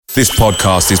This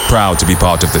podcast is proud to be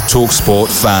part of the TalkSport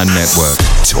Fan Network.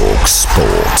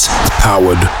 TalkSport.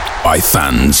 Powered by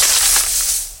fans.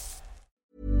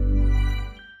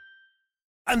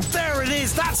 And there it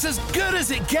is, that's as good as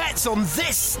it gets on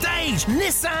this stage.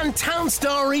 Nissan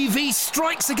Townstar EV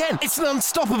strikes again. It's an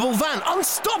unstoppable van,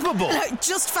 unstoppable.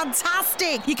 Just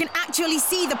fantastic. You can actually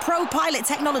see the Pro Pilot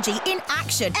technology in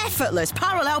action. Effortless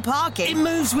parallel parking. It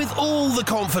moves with all the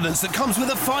confidence that comes with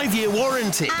a 5-year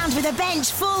warranty. And with a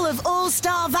bench full of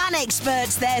all-star van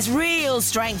experts, there's real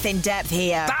strength in depth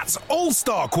here. That's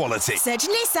all-star quality. Search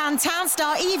Nissan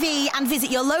Townstar EV and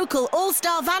visit your local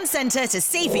all-star van centre to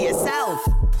see for yourself.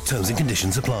 Terms and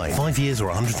conditions apply. 5 years or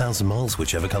 100,000 miles,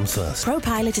 whichever comes first. Pro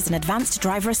Pilot is an advanced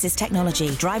driver assist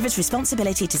technology. Driver's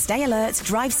responsibility to stay alert,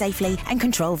 drive safely, and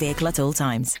control vehicle at all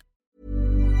times.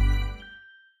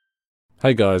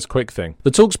 Hey guys, quick thing.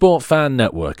 The TalkSport Fan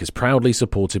Network is proudly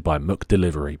supported by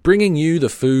McDelivery, bringing you the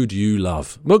food you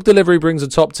love. McDelivery brings a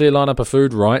top-tier lineup of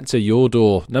food right to your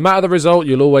door. No matter the result,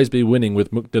 you'll always be winning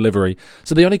with McDelivery.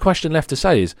 So the only question left to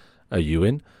say is, are you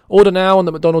in? Order now on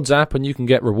the McDonald's app and you can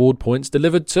get reward points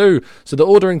delivered too. So the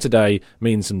ordering today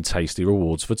means some tasty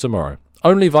rewards for tomorrow.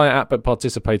 Only via app at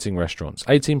participating restaurants.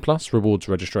 18 plus, rewards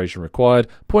registration required.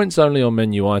 Points only on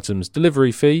menu items.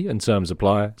 Delivery fee and terms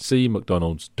apply. See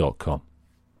mcdonalds.com.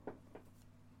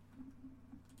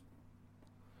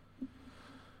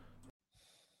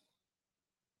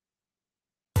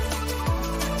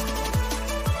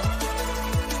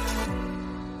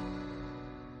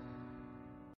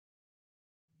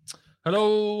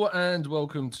 Hello and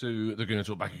welcome to the Gooner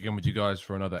Talk, back again with you guys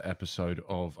for another episode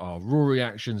of our Raw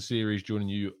Reaction series, joining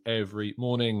you every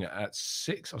morning at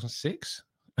 6. I was on 6?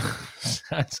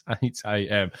 At 8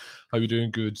 a.m. Hope you're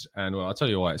doing good. And well, I'll tell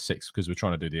you why it's 6, because we're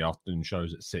trying to do the afternoon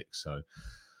shows at 6. So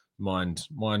mind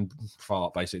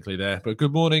fart basically there. But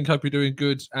good morning. Hope you're doing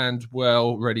good and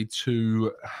well, ready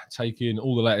to take in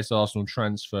all the latest Arsenal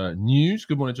transfer news.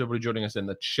 Good morning to everybody joining us in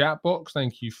the chat box.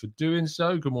 Thank you for doing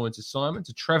so. Good morning to Simon,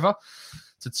 to Trevor,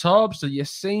 to Tarbs, to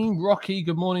Yassine, Rocky.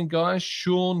 Good morning, guys.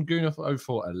 Sean, Gooner for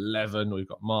 0411. We've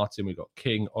got Martin, we've got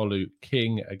King, Olu,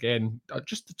 King again.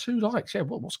 Just the 2 likes. Yeah,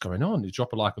 what's going on?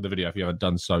 Drop a like on the video if you haven't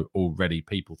done so already,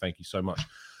 people. Thank you so much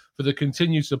for the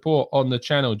continued support on the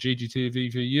channel. GGTV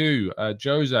for you,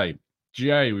 Jose,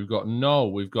 Jay, we've got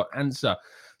Noel, we've got Answer,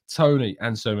 Tony,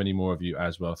 and so many more of you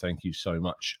as well. Thank you so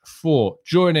much for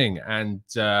joining. And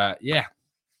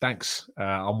thanks.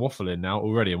 I'm waffling now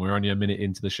already, and we're only a minute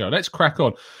into the show. Let's crack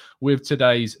on with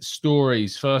today's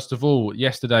stories. First of all,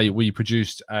 yesterday we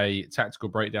produced a tactical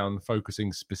breakdown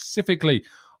focusing specifically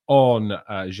on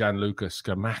Gianluca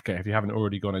Scamacca. If you haven't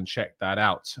already gone and checked that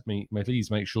out, please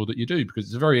make sure that you do, because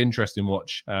it's a very interesting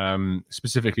watch,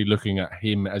 specifically looking at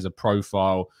him as a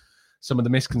profile, some of the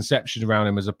misconceptions around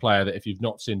him as a player that if you've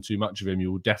not seen too much of him,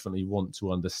 you will definitely want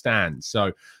to understand.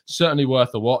 So certainly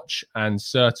worth a watch, and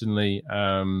certainly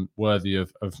worthy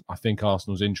of I think,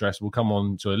 Arsenal's interest. We'll come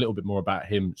on to a little bit more about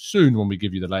him soon when we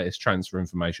give you the latest transfer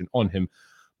information on him,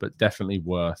 but definitely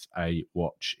worth a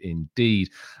watch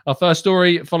indeed. Our first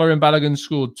story, following Balogun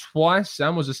scored twice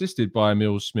and was assisted by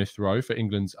Emile Smith-Rowe for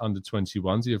England's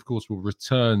under-21s. He, of course, will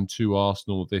return to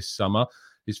Arsenal this summer.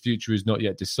 His future is not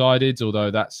yet decided, although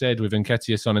that said, with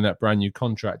Nketiah signing that brand new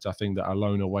contract, I think that a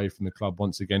loan away from the club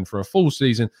once again for a full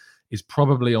season is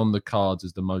probably on the cards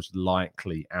as the most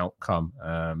likely outcome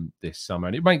this summer.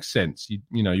 And it makes sense. You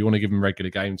want to give him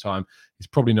regular game time. He's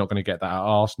probably not going to get that at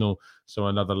Arsenal, so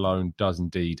another loan does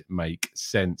indeed make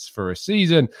sense for a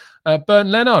season.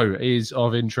 Bernd Leno is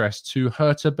of interest to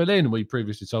Hertha Berlin. We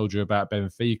previously told you about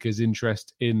Benfica's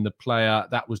interest in the player.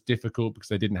 That was difficult because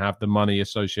they didn't have the money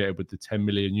associated with the €10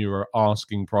 million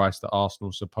asking price that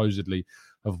Arsenal supposedly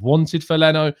have wanted for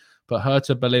Leno, but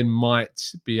Hertha Berlin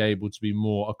might be able to be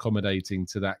more accommodating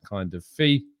to that kind of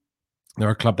fee. They're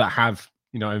a club that have,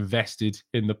 invested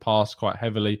in the past quite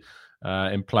heavily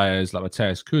in players like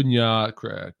Matheus Cunha,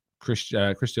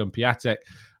 Christian Piatek,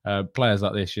 players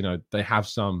like this. They have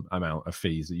some amount of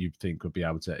fees that you'd think would be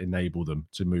able to enable them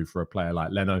to move for a player like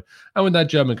Leno. And with that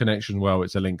German connection, well,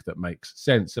 it's a link that makes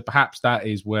sense. So perhaps that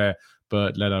is where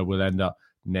Bernd Leno will end up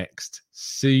next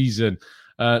season.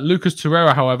 Lucas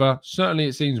Torreira, however, certainly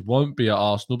it seems won't be at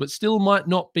Arsenal, but still might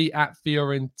not be at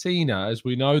Fiorentina. As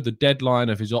we know, the deadline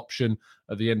of his option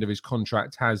at the end of his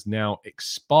contract has now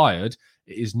expired.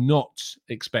 It is not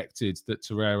expected that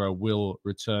Torreira will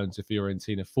return to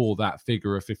Fiorentina for that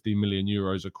figure of €50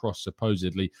 million across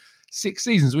supposedly 6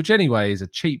 seasons, which anyway is a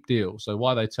cheap deal. So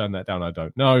why they turned that down, I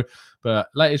don't know. But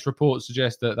latest reports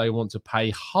suggest that they want to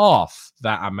pay half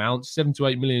that amount. €7 to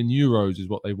 €8 million is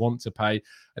what they want to pay.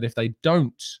 And if they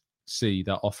don't see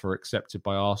that offer accepted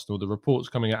by Arsenal. The reports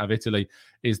coming out of Italy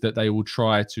is that they will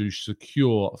try to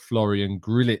secure Florian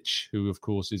Grillitsch, who, of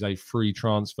course, is a free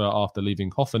transfer after leaving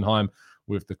Hoffenheim,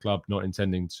 with the club not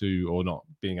intending to or not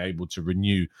being able to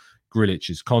renew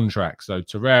Grillitsch's contract. So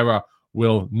Torreira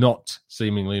will not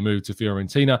seemingly move to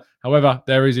Fiorentina. However,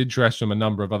 there is interest from a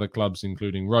number of other clubs,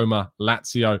 including Roma,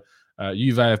 Lazio.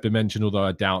 Juve have been mentioned, although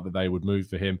I doubt that they would move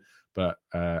for him. But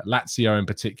Lazio in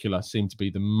particular seem to be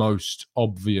the most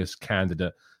obvious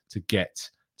candidate to get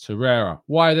Torreira.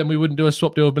 Why then we wouldn't do a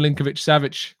swap deal with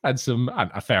Milinkovic-Savic and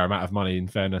a fair amount of money, in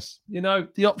fairness. You know,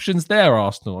 the option's there,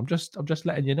 Arsenal. I'm just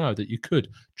letting you know that you could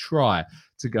try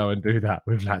to go and do that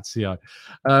with Lazio.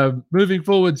 Moving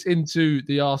forwards into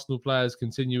the Arsenal players,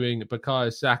 continuing,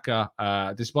 Bukayo Saka,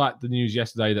 despite the news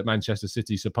yesterday that Manchester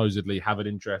City supposedly have an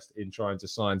interest in trying to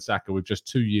sign Saka with just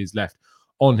 2 years left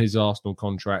on his Arsenal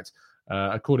contract.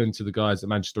 According to the guys at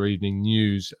Manchester Evening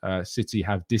News, City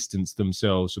have distanced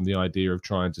themselves from the idea of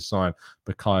trying to sign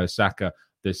Bukayo Saka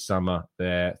this summer.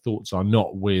 Their thoughts are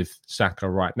not with Saka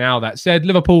right now. That said,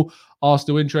 Liverpool are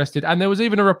still interested. And there was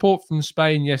even a report from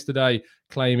Spain yesterday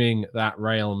claiming that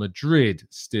Real Madrid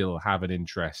still have an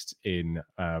interest in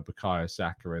Bukayo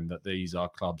Saka, and that these are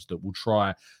clubs that will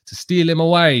try to steal him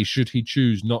away should he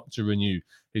choose not to renew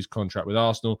his contract with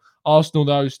Arsenal. Arsenal,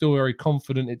 though, still very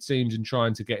confident, it seems, in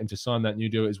trying to get him to sign that new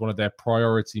deal. It is one of their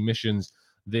priority missions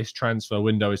this transfer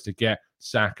window, is to get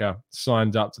Saka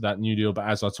signed up to that new deal. But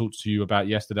as I talked to you about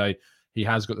yesterday, he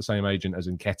has got the same agent as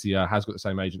Nketiah, has got the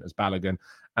same agent as Balogun,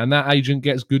 and that agent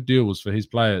gets good deals for his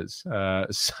players.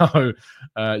 So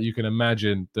you can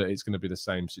imagine that it's going to be the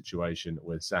same situation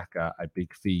with Saka, a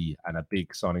big fee and a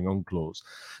big signing on clause.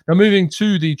 Now, moving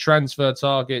to the transfer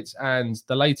targets and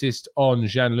the latest on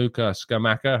Gianluca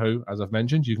Scamacca, who, as I've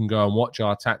mentioned, you can go and watch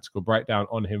our tactical breakdown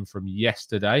on him from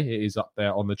yesterday. It is up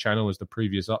there on the channel as the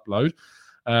previous upload.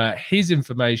 His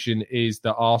information is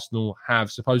that Arsenal have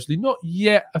supposedly not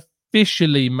yet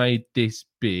officially made this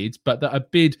bid, but that a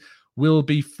bid will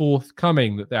be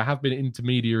forthcoming, that there have been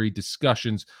intermediary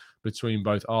discussions between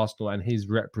both Arsenal and his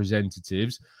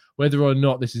representatives. Whether or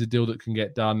not this is a deal that can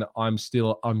get done, I'm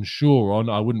still unsure on.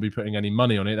 I wouldn't be putting any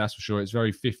money on it, that's for sure. It's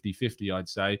very 50-50, I'd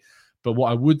say. But what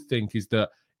I would think is that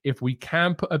if we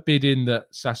can put a bid in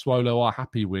that Sassuolo are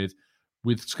happy with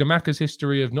Scamacca's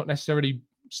history of not necessarily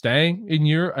staying in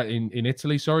Europe, in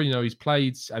Italy, sorry. You know, he's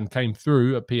played and came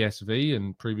through at PSV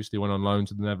and previously went on loan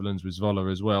to the Netherlands with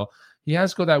Zwolle as well. He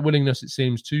has got that willingness, it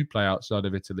seems, to play outside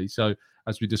of Italy. So,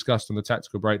 as we discussed on the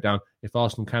tactical breakdown, if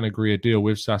Arsenal can agree a deal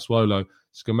with Sassuolo,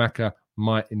 Scamacca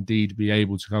might indeed be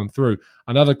able to come through.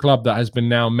 Another club that has been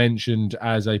now mentioned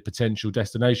as a potential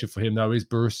destination for him, though, is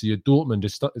Borussia Dortmund,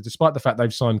 despite the fact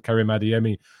they've signed Karim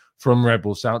Adeyemi from Red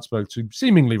Bull Salzburg to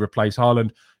seemingly replace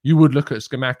Haaland. You would look at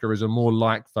Scamacca as a more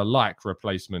like-for-like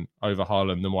replacement over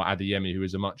Haaland than what Adeyemi, who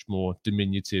is a much more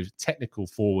diminutive technical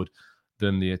forward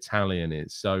than the Italian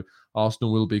is. So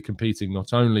Arsenal will be competing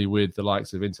not only with the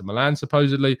likes of Inter Milan,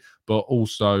 supposedly, but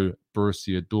also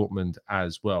Borussia Dortmund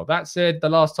as well. That said, the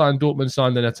last time Dortmund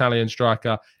signed an Italian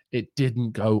striker, it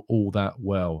didn't go all that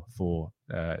well for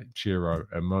Ciro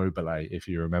Immobile, if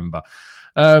you remember.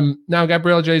 Now,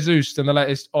 Gabriel Jesus, and the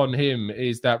latest on him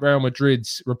is that Real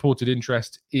Madrid's reported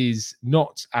interest is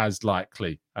not as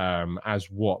likely as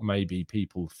what maybe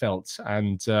people felt.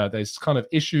 And there's kind of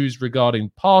issues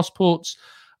regarding passports.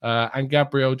 And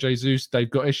Gabriel Jesus, they've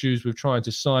got issues with trying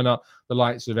to sign up the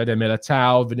likes of Eder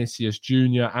Militao, Vinicius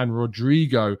Jr. and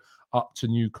Rodrigo up to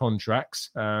new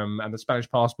contracts. And the Spanish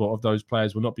passport of those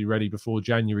players will not be ready before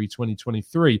January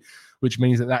 2023, which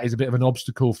means that is a bit of an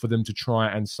obstacle for them to try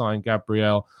and sign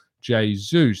Gabriel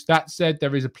Jesus. That said,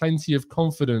 there is a plenty of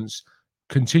confidence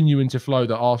continuing to flow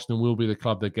that Arsenal will be the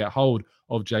club that get hold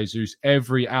of Jesus.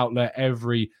 Every outlet,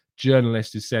 every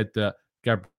journalist has said that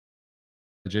Gabriel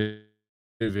Jesus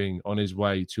moving on his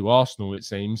way to Arsenal, it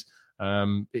seems.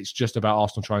 It's just about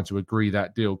Arsenal trying to agree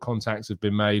that deal. Contacts have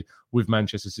been made with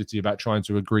Manchester City about trying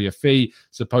to agree a fee.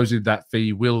 Supposedly that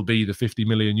fee will be the 50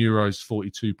 million euros,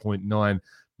 42.9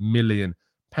 million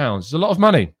pounds. It's a lot of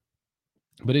money,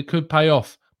 but it could pay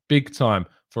off big time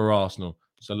for Arsenal.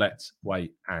 So let's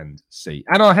wait and see.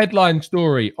 And our headline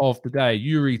story of the day,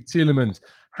 Yuri Tielemans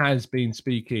has been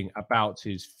speaking about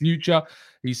his future.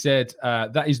 He said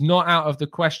that is not out of the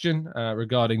question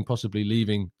regarding possibly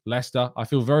leaving Leicester. I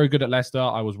feel very good at Leicester.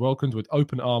 I was welcomed with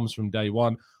open arms from day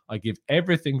one. I give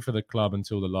everything for the club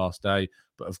until the last day.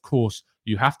 But of course,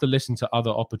 you have to listen to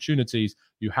other opportunities.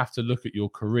 You have to look at your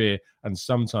career, and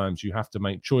sometimes you have to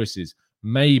make choices.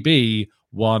 Maybe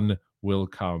one will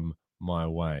come my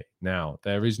way. Now,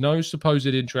 there is no supposed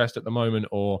interest at the moment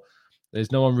or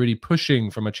There's no one really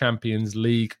pushing from a Champions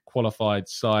League qualified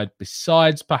side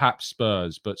besides perhaps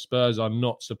Spurs. But Spurs are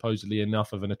not supposedly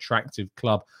enough of an attractive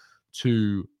club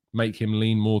to make him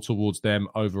lean more towards them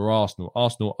over Arsenal.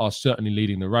 Arsenal are certainly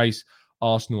leading the race.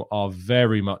 Arsenal are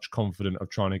very much confident of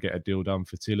trying to get a deal done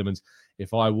for Tielemans.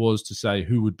 If I was to say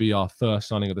who would be our first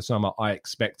signing of the summer, I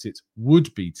expect it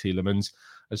would be Tielemans.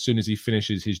 As soon as he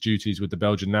finishes his duties with the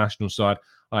Belgian national side,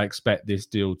 I expect this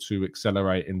deal to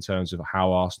accelerate in terms of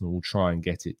how Arsenal will try and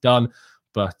get it done.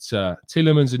 But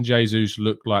Tielemans and Jesus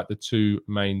look like the two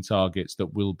main targets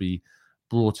that will be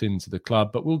brought into the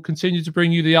club. But we'll continue to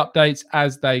bring you the updates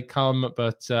as they come.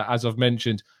 But as I've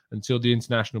mentioned, until the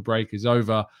international break is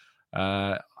over,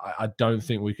 I don't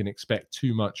think we can expect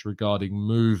too much regarding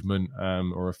movement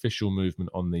or official movement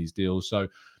on these deals. So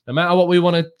no matter what we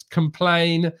want to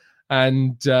complain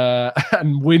and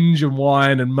whinge and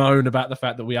whine and moan about the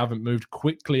fact that we haven't moved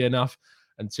quickly enough,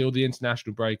 until the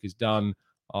international break is done,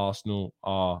 Arsenal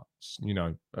are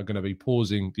going to be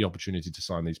pausing the opportunity to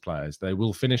sign these players. They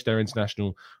will finish their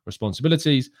international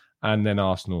responsibilities, and then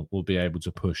Arsenal will be able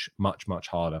to push much, much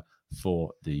harder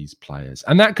for these players.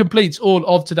 And that completes all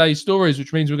of today's stories,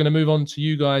 which means we're going to move on to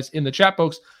you guys in the chat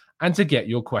box and to get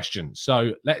your questions.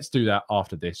 So let's do that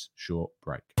after this short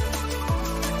break.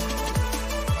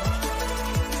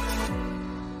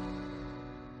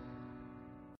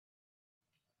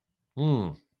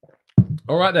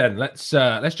 All right then, let's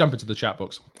jump into the chat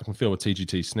box. I can feel a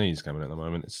TGT sneeze coming at the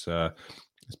moment. It's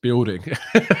building.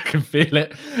 I can feel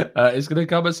it. It's going to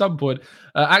come at some point.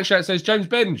 Actually, it says James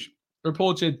Benge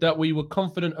reported that we were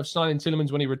confident of signing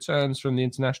Tielemans when he returns from the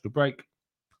international break.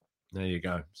 There you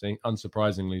go. See,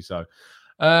 unsurprisingly so.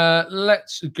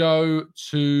 Let's go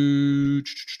to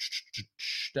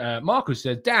Marcus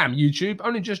said, damn, YouTube,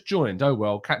 only just joined. Oh,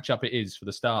 well, catch up it is for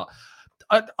the start.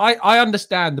 I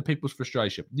understand the people's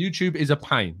frustration. YouTube is a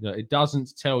pain. It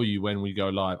doesn't tell you when we go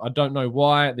live. I don't know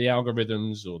why the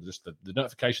algorithms or just the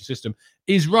notification system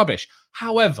is rubbish.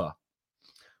 However,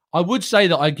 I would say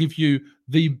that I give you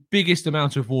the biggest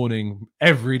amount of warning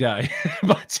every day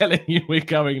by telling you we're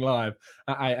going live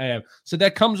at 8 a.m. So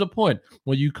there comes a point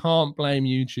where you can't blame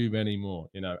YouTube anymore.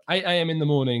 8 a.m. in the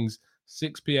mornings,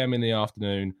 6 p.m. in the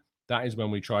afternoon. That is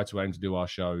when we try to aim to do our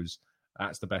shows.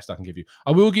 That's the best I can give you.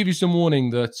 I will give you some warning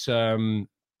that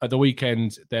at the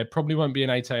weekend, there probably won't be an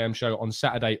 8 a.m. show on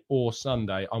Saturday or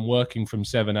Sunday. I'm working from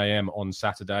 7 a.m. on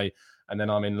Saturday, and then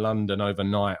I'm in London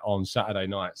overnight on Saturday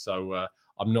night. So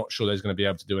I'm not sure there's going to be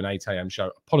able to do an 8 a.m.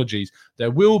 show. Apologies. There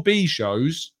will be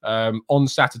shows on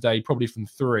Saturday, probably from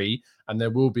 3, and there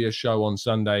will be a show on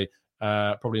Sunday,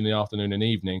 probably in the afternoon and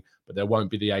evening, but there won't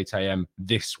be the 8 a.m.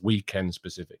 this weekend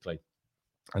specifically.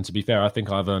 And to be fair, I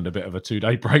think I've earned a bit of a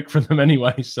 2-day break from them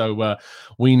anyway. So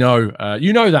we know,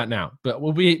 you know that now. But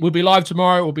we'll be live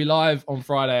tomorrow. We'll be live on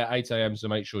Friday at 8 a.m. So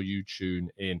make sure you tune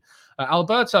in.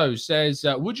 Alberto says,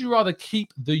 would you rather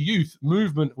keep the youth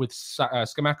movement with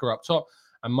Scamacca up top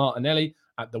and Martinelli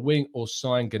at the wing, or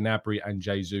sign Gnabry and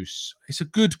Jesus? It's a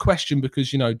good question because,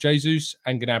 Jesus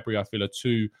and Gnabry, I feel, are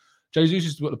two. Jesus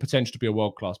has got the potential to be a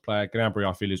world-class player. Gnabry,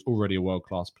 I feel, is already a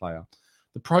world-class player.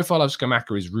 The profile of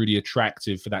Scamacca is really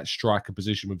attractive for that striker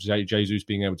position, with Jesus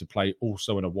being able to play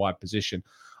also in a wide position.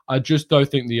 I just don't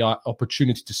think the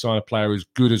opportunity to sign a player as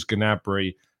good as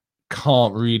Gnabry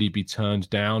can't really be turned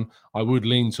down. I would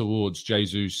lean towards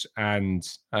Jesus and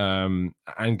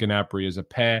Gnabry as a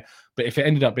pair. But if it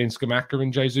ended up being Scamacca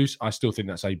and Jesus, I still think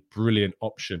that's a brilliant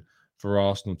option for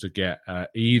Arsenal to get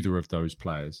either of those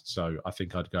players. So I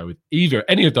think I'd go with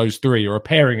any of those three, or a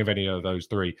pairing of any of those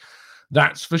three.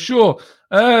 That's for sure.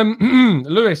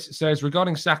 Lewis says,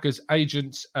 regarding Saka's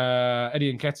agents,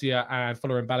 Eddie Nketiah and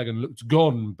Fuller and Balogun looked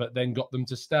gone, but then got them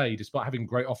to stay, despite having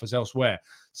great offers elsewhere.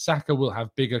 Saka will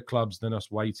have bigger clubs than us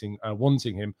wanting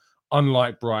him,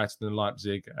 unlike Brighton and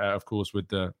Leipzig, of course, with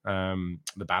the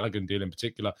Balogun deal in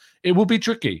particular. It will be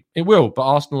tricky. It will, but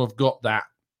Arsenal have got that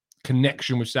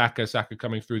connection with Saka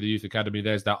coming through the youth academy.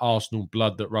 There's that Arsenal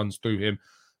blood that runs through him.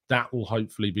 That will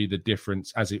hopefully be the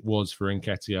difference, as it was for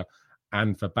Nketiah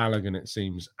and for Balogun, it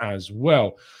seems, as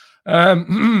well.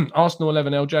 Arsenal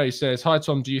 11 LJ says, hi,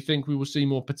 Tom. Do you think we will see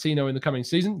more Patino in the coming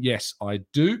season? Yes, I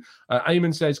do.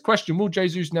 Eamon says, question, will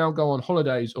Jesus now go on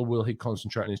holidays, or will he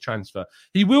concentrate on his transfer?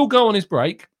 He will go on his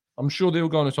break. I'm sure they'll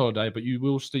go on his holiday, but you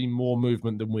will see more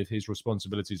movement than with his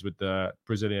responsibilities with the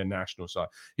Brazilian national side.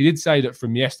 He did say that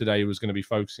from yesterday he was going to be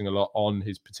focusing a lot on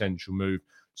his potential move.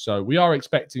 So we are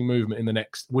expecting movement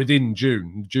within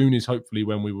June. June is hopefully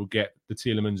when we will get the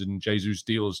Tielemans and Jesus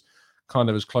deals kind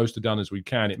of as close to done as we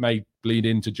can. It may bleed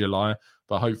into July,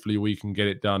 but hopefully we can get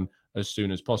it done as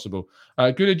soon as possible.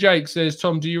 Good Jake says,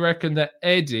 Tom, do you reckon that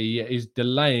Eddie is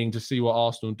delaying to see what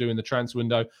Arsenal do in the transfer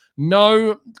window?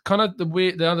 No, kind of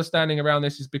the understanding around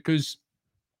this is because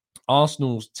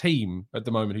Arsenal's team at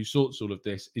the moment, who sorts all of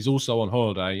this, is also on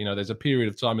holiday. You know, there's a period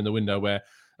of time in the window where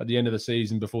at the end of the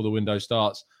season, before the window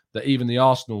starts, that even the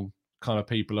Arsenal kind of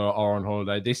people are on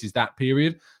holiday. This is that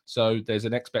period. So there's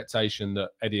an expectation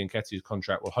that Eddie Nketiah's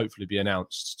contract will hopefully be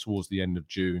announced towards the end of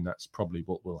June. That's probably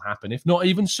what will happen, if not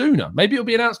even sooner. Maybe it'll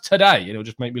be announced today and it'll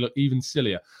just make me look even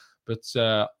sillier. But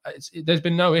there's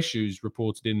been no issues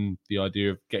reported in the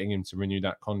idea of getting him to renew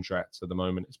that contract at the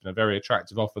moment. It's been a very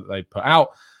attractive offer that they put out,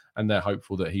 and they're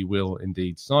hopeful that he will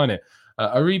indeed sign it.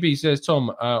 Aribi says,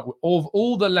 Tom, of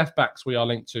all the left backs we are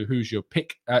linked to, who's your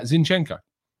pick? Zinchenko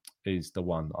is the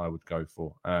one I would go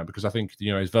for because I think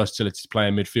his versatility to play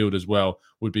in midfield as well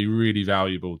would be really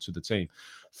valuable to the team.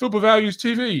 Football Values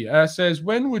TV says,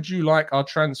 when would you like our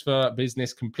transfer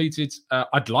business completed?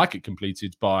 I'd like it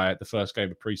completed by the first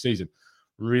game of pre-season.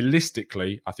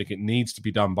 Realistically, I think it needs to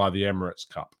be done by the Emirates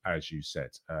Cup, as you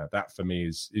said. That for me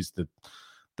is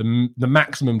the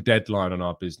maximum deadline on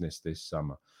our business this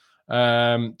summer.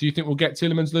 Do you think we'll get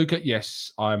Tielemans, Luca?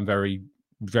 Yes, I'm very,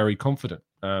 very confident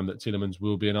that Tielemans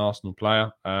will be an Arsenal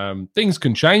player. Things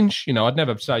can change. I'd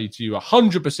never say to you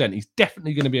 100% he's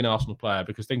definitely going to be an Arsenal player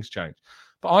because things change.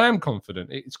 But I am confident.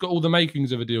 It's got all the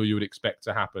makings of a deal you would expect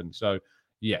to happen. So,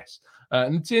 yes.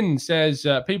 And Tin says,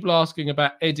 people asking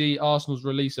about Eddie. Arsenal's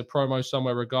release a promo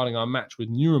somewhere regarding our match with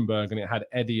Nuremberg, and it had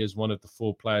Eddie as one of the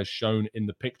 4 players shown in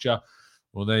the picture.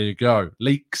 Well, there you go.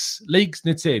 Leaks,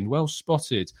 Nitin. Well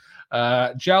spotted.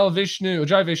 Jai Vishnu,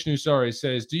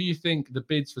 says, do you think the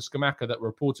bids for Scamacca that were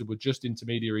reported were just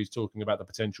intermediaries talking about the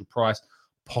potential price?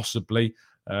 Possibly.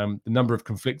 The number of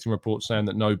conflicting reports saying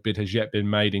that no bid has yet been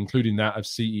made, including that of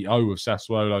CEO of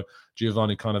Sassuolo,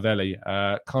 Giovanni Carnavelli,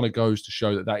 kind of goes to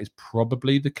show that is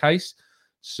probably the case.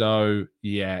 So,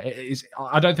 yeah,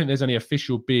 I don't think there's any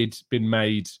official bid been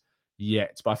made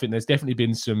yet, but I think there's definitely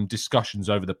been some discussions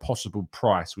over the possible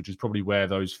price, which is probably where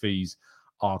those fees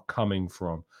are coming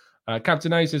from.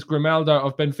 Captain A says, Grimaldo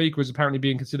of Benfica is apparently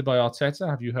being considered by Arteta.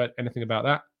 Have you heard anything about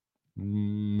that?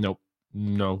 No,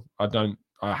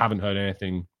 I haven't heard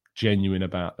anything genuine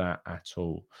about that at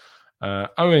all.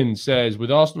 Owen says,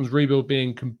 with Arsenal's rebuild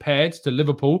being compared to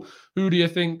Liverpool, who do you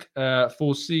think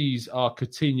foresees our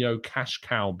Coutinho cash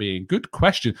cow being? Good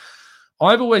question.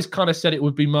 I've always kind of said it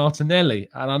would be Martinelli,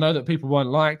 and I know that people won't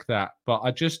like that, but I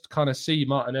just kind of see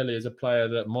Martinelli as a player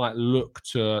that might look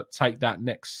to take that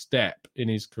next step in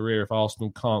his career if Arsenal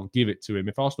can't give it to him.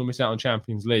 If Arsenal miss out on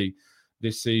Champions League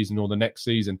this season or the next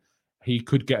season, he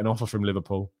could get an offer from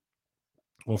Liverpool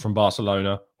or from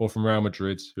Barcelona or from Real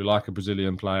Madrid, who like a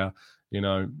Brazilian player.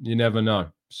 You never know.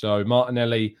 So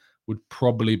Martinelli would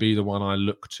probably be the one I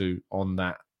look to on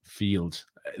that field.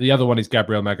 The other one is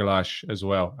Gabriel Magalhaes as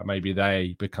well, and maybe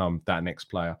they become that next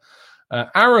player.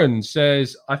 Aaron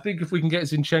says, I think if we can get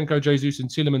Zinchenko, Jesus and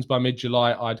Tielemans by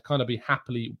mid-July, I'd kind of be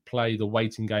happily play the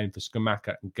waiting game for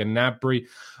Scamacca and Gnabry.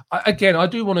 I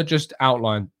do want to just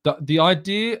outline the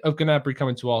idea of Gnabry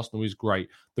coming to Arsenal is great.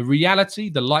 The reality,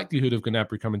 the likelihood of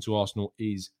Gnabry coming to Arsenal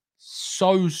is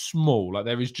so small.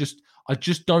 I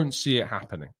just don't see it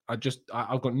happening.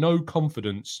 I've got no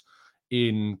confidence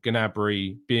in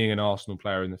Gnabry being an Arsenal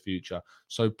player in the future.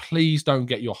 So please don't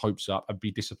get your hopes up and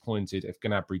be disappointed if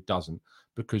Gnabry doesn't,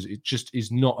 because it just is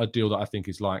not a deal that I think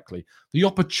is likely. The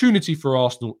opportunity for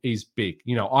Arsenal is big.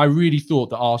 I really thought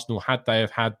that Arsenal, had they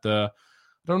have had I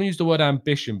don't want to use the word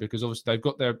ambition, because obviously they've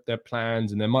got their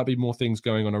plans and there might be more things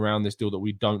going on around this deal that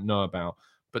we don't know about.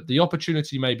 But the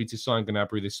opportunity maybe to sign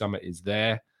Gnabry this summer is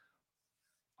there.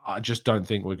 I just don't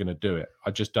think we're going to do it.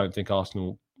 I just don't think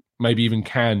Arsenal maybe even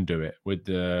can do it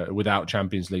without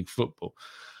Champions League football.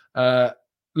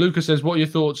 Lucas says, what are your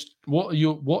thoughts? What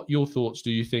your thoughts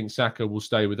do you think Saka will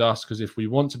stay with us? Because if we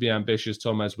want to be ambitious,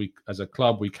 Tom, as a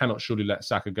club, we cannot surely let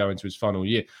Saka go into his final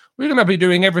year. We're going to be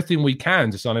doing everything we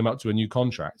can to sign him up to a new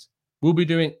contract. We'll be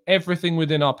doing everything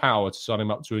within our power to sign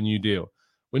him up to a new deal.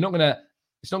 It's not going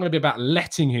to be about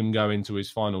letting him go into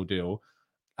his final deal.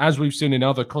 As we've seen in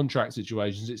other contract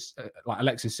situations, it's like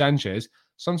Alexis Sanchez.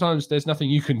 Sometimes there's nothing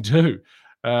you can do.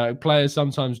 Players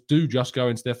sometimes do just go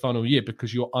into their final year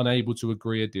because you're unable to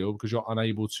agree a deal, because you're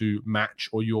unable to match,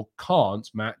 or you can't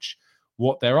match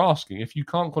what they're asking. If you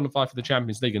can't qualify for the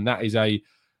Champions League and that is a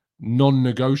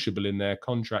non-negotiable in their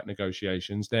contract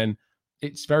negotiations, then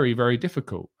it's very, very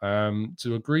difficult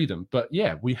to agree them. But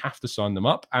yeah, we have to sign them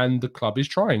up, and the club is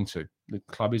trying to. The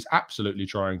club is absolutely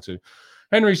trying to.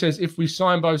 Henry says, if we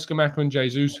sign both Scamacca and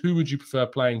Jesus, who would you prefer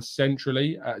playing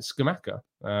centrally at Scamacca?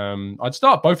 I'd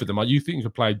start both of them. You think you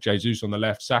could play Jesus on the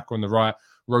left, Saka on the right,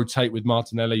 rotate with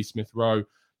Martinelli, Smith Rowe.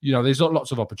 There's not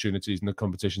lots of opportunities in the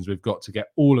competitions we've got to get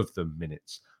all of them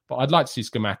minutes. But I'd like to see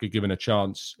Scamacca given a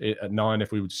chance at 9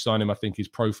 if we were to sign him. I think his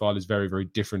profile is very, very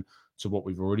different to what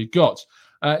we've already got.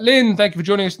 Lynn, thank you for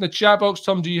joining us in the chat box.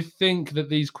 Tom, do you think that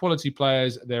these quality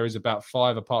players, there is about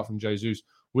 5 apart from Jesus,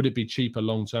 would it be cheaper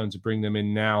long-term to bring them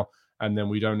in now and then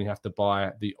we'd only have to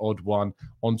buy the odd one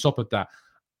on top of that?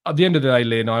 At the end of the day,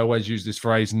 Lynn, I always use this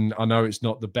phrase, and I know it's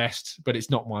not the best, but it's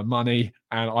not my money,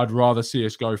 and I'd rather see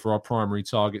us go for our primary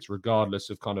targets regardless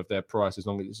of kind of their price, as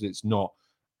long as it's not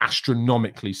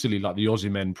astronomically silly like the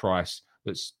Osimhen price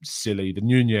that's silly, the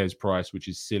Nunez price, which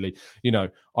is silly.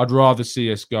 I'd rather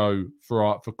see us go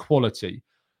for quality.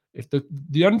 If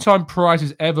the only time price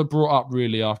is ever brought up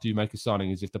really after you make a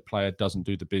signing is if the player doesn't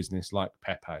do the business, like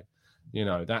Pepe.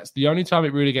 That's the only time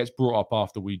it really gets brought up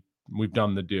after we've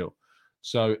done the deal.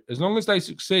 So as long as they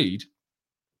succeed,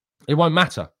 it won't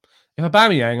matter. If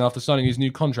Aubameyang, after signing his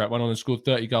new contract, went on and scored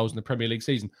 30 goals in the Premier League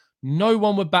season, no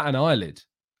one would bat an eyelid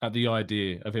at the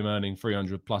idea of him earning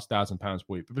 £300,000+ per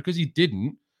week. But because he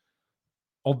didn't,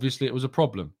 obviously it was a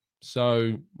problem.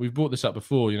 So we've brought this up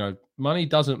before. Money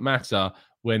doesn't matter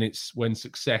when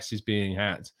success is being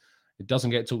had. It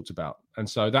doesn't get talked about. And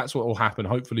so that's what will happen,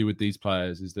 hopefully, with these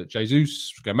players, is that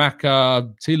Jesus,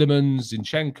 Scamacca, Tielemans,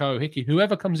 Zinchenko, Hickey,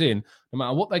 whoever comes in, no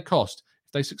matter what they cost,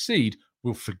 if they succeed,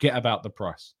 we'll forget about the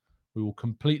price. We will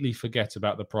completely forget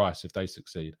about the price if they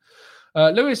succeed.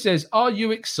 Lewis says, are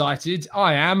you excited?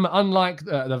 I am. Unlike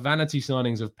the vanity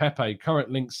signings of Pepe,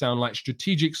 current links sound like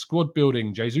strategic squad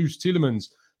building. Jesus, Tielemans,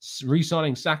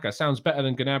 re-signing Saka sounds better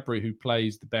than Gnabry, who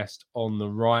plays the best on the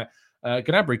right.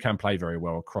 Gnabry can play very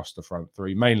well across the front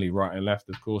three, mainly right and left,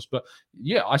 of course. But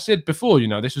yeah, I said before,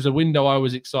 this was a window I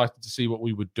was excited to see what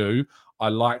we would do. I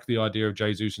like the idea of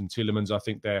Jesus and Tielemans. I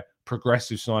think they're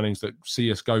progressive signings that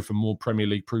see us go for more Premier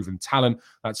League proven talent.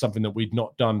 That's something that we'd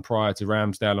not done prior to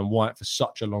Ramsdale and White for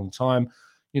such a long time.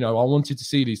 I wanted to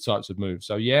see these types of moves.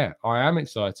 So yeah, I am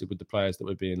excited with the players that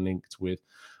we're being linked with.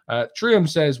 Trium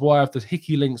says, why have the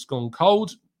Hickey links gone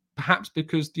cold? Perhaps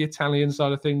because the Italian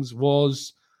side of things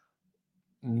was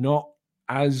not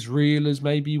as real as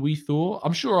maybe we thought.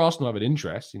 I'm sure Arsenal have an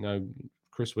interest.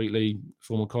 Chris Wheatley,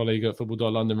 former colleague at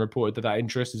Football.London, reported that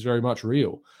interest is very much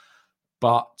real.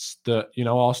 But that,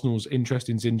 Arsenal's interest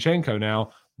in Zinchenko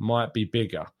now might be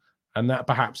bigger. And that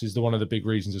perhaps is one of the big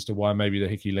reasons as to why maybe the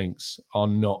Hickey links are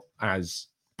not as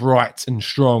bright and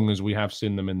strong as we have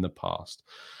seen them in the past.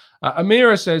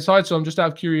 Amira says, hi Tom, just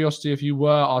out of curiosity, if you were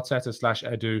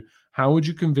Arteta/Edu, how would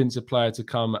you convince a player to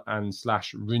come and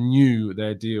 /renew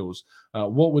their deals?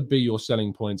 What would be your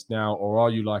selling points now? Or are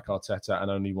you like Arteta and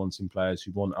only wanting players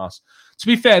who want us? To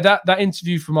be fair, that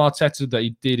interview from Arteta that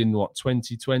he did in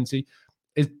 2020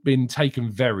 has been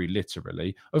taken very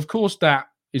literally. Of course, that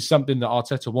is something that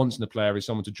Arteta wants in a player, is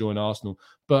someone to join Arsenal.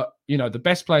 But, the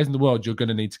best players in the world you're going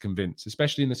to need to convince,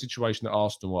 especially in the situation that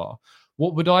Arsenal are.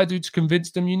 What would I do to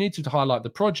convince them? You need to highlight the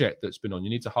project that's been on. You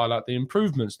need to highlight the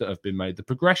improvements that have been made, the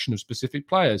progression of specific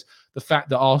players, the fact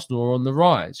that Arsenal are on the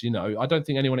rise. I don't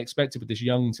think anyone expected with this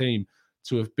young team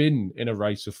to have been in a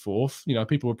race of fourth.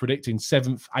 People were predicting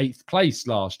 7th, 8th place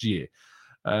last year.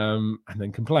 And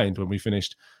then complained when we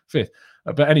finished 5th.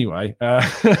 But anyway,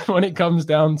 when it comes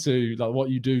down to what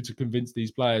you do to convince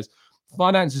these players,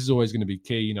 finance is always going to be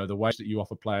key. The wage that you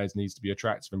offer players needs to be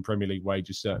attractive, and Premier League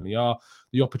wages certainly are.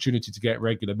 The opportunity to get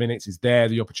regular minutes is there.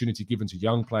 The opportunity given to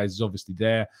young players is obviously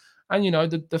there. And,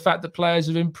 the fact that players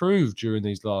have improved during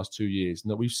these last 2 years and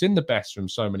that we've seen the best from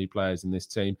so many players in this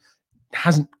team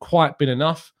hasn't quite been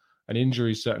enough. And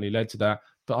injuries certainly led to that.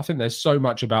 But I think there's so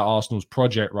much about Arsenal's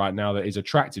project right now that is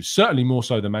attractive, certainly more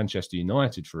so than Manchester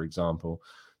United, for example.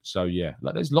 So, yeah,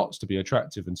 there's lots to be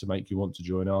attractive and to make you want to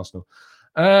join Arsenal.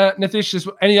 Nithish says,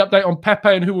 any update on Pepe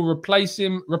and who will replace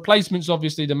him? Replacements,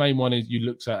 obviously, the main one you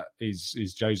looked at is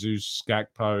Jesus,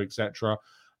 Gakpo, etc.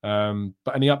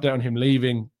 But any update on him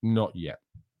leaving? Not yet.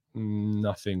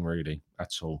 Nothing really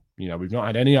at all. We've not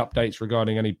had any updates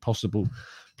regarding any possible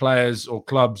players or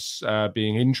clubs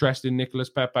being interested in Nicolas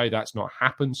Pepe. That's not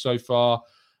happened so far.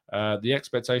 The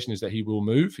expectation is that he will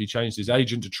move. He changed his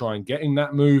agent to try and get in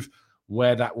that move.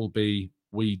 Where that will be,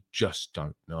 we just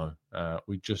don't know.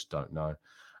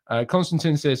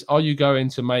 Konstantin says, are you going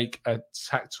to make a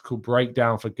tactical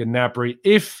breakdown for Gnabry?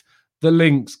 If the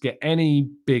links get any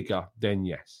bigger, then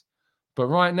yes. But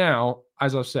right now,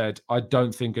 as I've said, I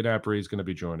don't think Gnabry is going to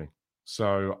be joining.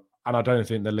 And I don't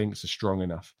think the links are strong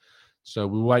enough. So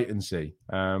we'll wait and see.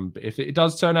 But if it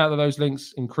does turn out that those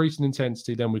links increase in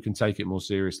intensity, then we can take it more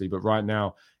seriously. But right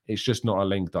now, it's just not a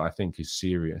link that I think is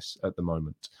serious at the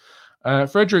moment.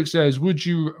 Frederick says, would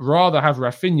you rather have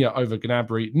Rafinha over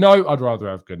Gnabry? No, I'd rather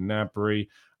have Gnabry.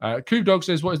 Coob Dog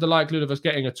says, what is the likelihood of us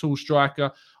getting a tall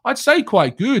striker? I'd say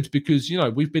quite good because,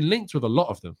 we've been linked with a lot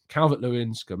of them.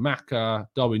 Calvert-Lewin, Scamacca,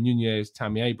 Darwin Nunez,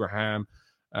 Tammy Abraham,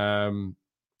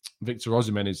 Victor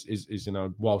Osimhen is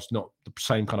whilst not the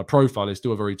same kind of profile, is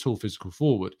still a very tall physical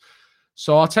forward.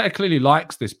 So Arteta clearly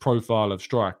likes this profile of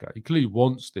striker. He clearly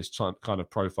wants this kind of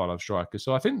profile of striker.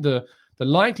 So I think the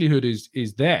likelihood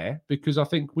is there because I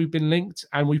think we've been linked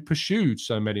and we've pursued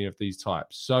so many of these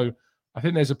types. So I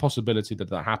think there's a possibility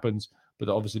that happens, but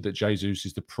obviously that Jesus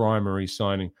is the primary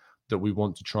signing that we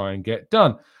want to try and get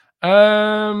done.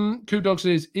 Coop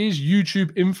says, is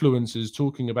YouTube influencers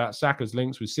talking about Saka's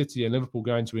links with City and Liverpool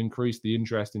going to increase the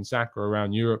interest in Saka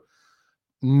around Europe?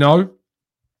 No.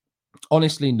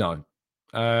 Honestly, no.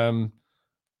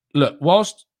 Look,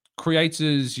 whilst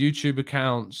creators, YouTube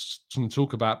accounts can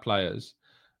talk about players,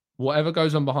 whatever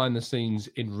goes on behind the scenes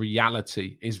in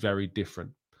reality is very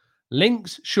different.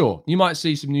 Links, sure. You might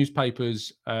see some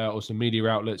newspapers or some media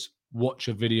outlets watch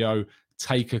a video,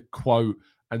 take a quote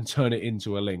and turn it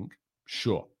into a link.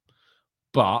 Sure.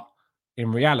 But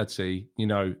in reality,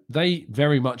 they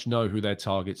very much know who their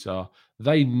targets are.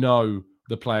 They know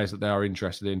the players that they are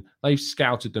interested in. They've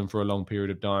scouted them for a long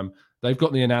period of time. They've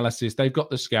got the analysis. They've got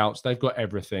the scouts. They've got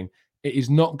everything. It is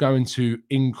not going to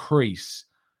increase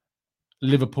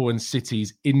Liverpool and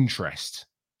City's interest.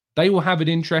 They will have an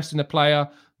interest in a player.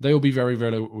 They will be very,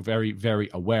 very, very, very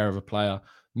aware of a player.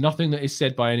 Nothing that is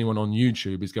said by anyone on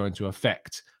YouTube is going to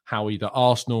affect how either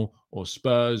Arsenal or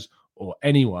Spurs or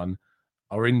anyone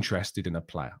are interested in a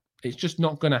player. It's just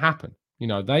not going to happen.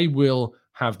 They will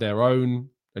have their own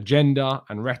agenda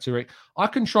and rhetoric. I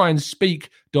can try and speak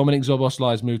Dominic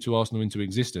Szoboszlai's move to Arsenal into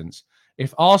existence.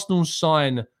 If Arsenal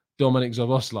sign Dominic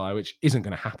Szoboszlai, which isn't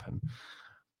going to happen,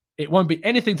 it won't be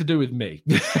anything to do with me.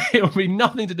 It will be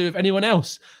nothing to do with anyone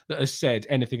else that has said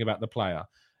anything about the player.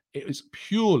 It was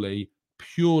purely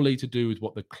to do with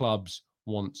what the clubs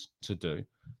want to do.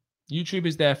 YouTube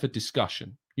is there for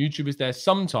discussion. YouTube is there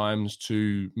sometimes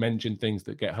to mention things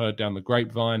that get heard down the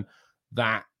grapevine.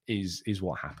 That is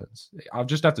what happens. I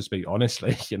just have to speak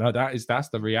honestly. That's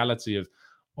the reality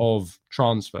of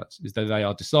transfers, is that they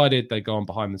are decided, they go on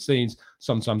behind the scenes.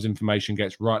 Sometimes information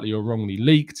gets rightly or wrongly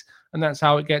leaked, and that's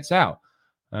how it gets out.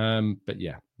 But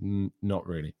yeah, not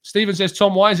really. Stephen says,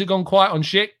 Tom, why has it gone quiet on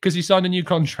Schick? Because he signed a new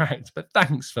contract. But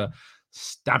thanks for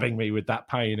stabbing me with that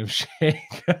pain of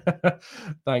Schick.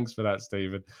 Thanks for that,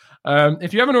 Stephen.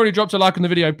 If you haven't already dropped a like on the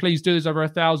video, please do. There's over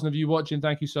 1,000 of you watching.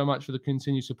 Thank you so much for the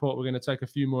continued support. We're going to take a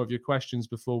few more of your questions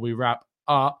before we wrap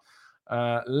up.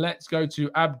 Let's go to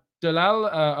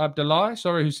Abdullah,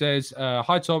 who says,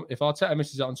 hi, Tom. If Arteta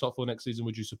misses out on top 4 next season,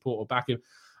 would you support or back him?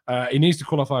 He needs to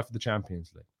qualify for the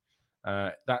Champions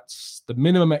League. That's the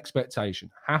minimum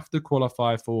expectation. Have to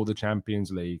qualify for the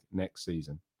Champions League next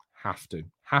season. Have to.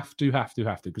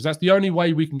 Because that's the only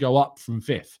way we can go up from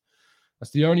 5th.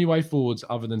 That's the only way forwards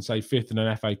other than, say, 5th in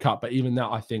an FA Cup. But even that,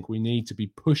 I think we need to be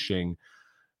pushing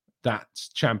that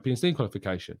Champions League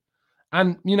qualification.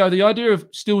 And, the idea of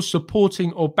still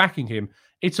supporting or backing him,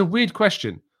 it's a weird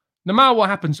question. No matter what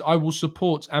happens, I will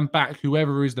support and back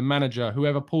whoever is the manager,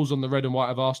 whoever pulls on the red and white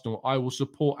of Arsenal. I will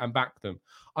support and back them.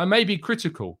 I may be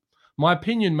critical. My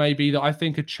opinion may be that I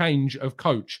think a change of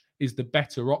coach is the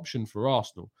better option for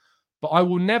Arsenal. But I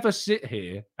will never sit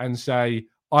here and say,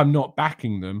 I'm not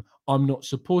backing them, I'm not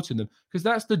supporting them, because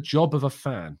that's the job of a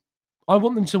fan. I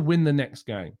want them to win the next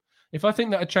game. If I think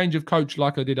that a change of coach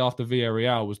like I did after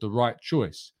Villarreal was the right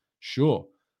choice, sure.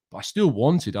 But I still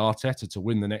wanted Arteta to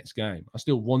win the next game. I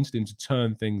still wanted him to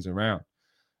turn things around.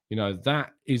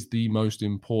 That is the most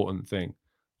important thing.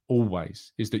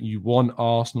 Always, is that you want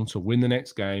Arsenal to win the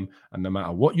next game, and no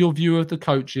matter what your view of the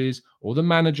coach is, or the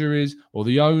manager is, or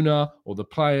the owner, or the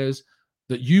players,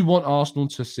 that you want Arsenal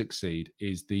to succeed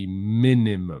is the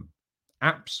minimum,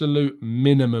 absolute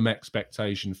minimum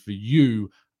expectation for you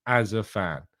as a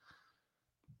fan.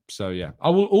 So yeah, I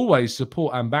will always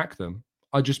support and back them.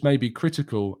 I just may be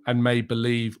critical and may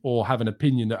believe or have an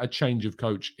opinion that a change of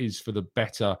coach is for the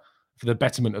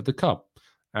betterment of the club.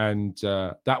 And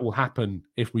that will happen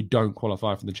if we don't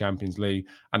qualify for the Champions League.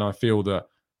 And I feel that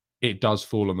it does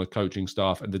fall on the coaching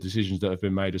staff and the decisions that have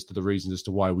been made as to the reasons as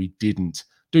to why we didn't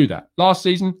do that. Last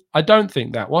season, I don't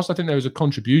think that. Whilst I think there was a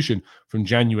contribution from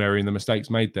January and the mistakes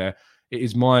made there, it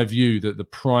is my view that the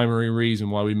primary reason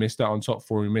why we missed out on top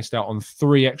 4 and we missed out on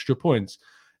 3 extra points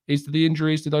is the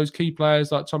injuries to those key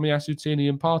players like Tomiyasu, Tierney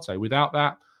and Partey. Without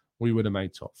that, we would have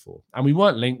made top 4. And we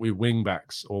weren't linked with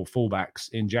wing-backs or full-backs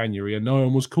in January, and no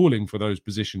one was calling for those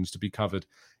positions to be covered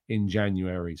in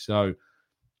January. So,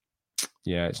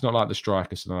 yeah, it's not like the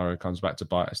striker scenario comes back to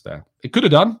bite us there. It could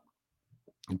have done.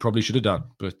 It probably should have done.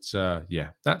 But,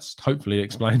 yeah, that's hopefully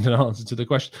explained an answer to the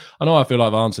question. I know I feel like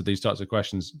I've answered these types of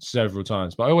questions several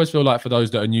times, but I always feel like for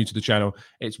those that are new to the channel,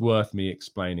 it's worth me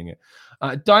explaining it.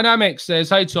 Dynamic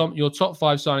says, hey, Tom, your top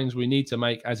 5 signings we need to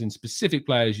make, as in specific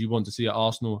players you want to see at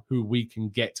Arsenal who we can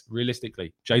get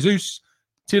realistically. Jesus,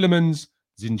 Tielemans,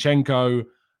 Zinchenko,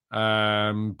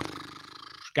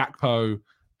 Gakpo,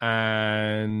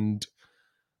 and...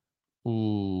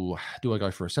 Ooh, do I go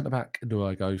for a centre-back? Do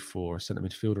I go for a centre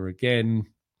midfielder again?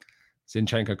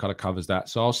 Zinchenko kind of covers that.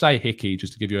 So I'll say Hickey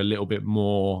just to give you a little bit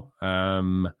more,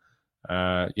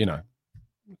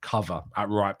 cover at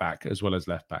right back as well as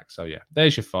left back. So, yeah,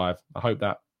 there's your 5. I hope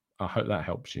that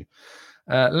helps you.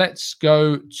 Let's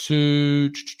go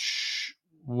to...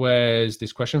 Where's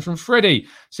this question from Freddie?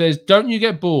 Says, don't you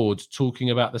get bored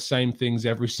talking about the same things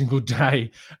every single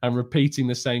day and repeating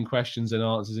the same questions and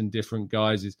answers in different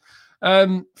guises?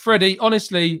 Freddie,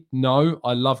 honestly, no.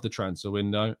 I love the transfer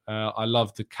window. I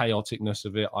love the chaoticness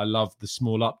of it. I love the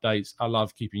small updates. I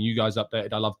love keeping you guys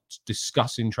updated. I love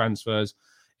discussing transfers.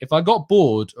 If I got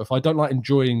bored, or if I don't like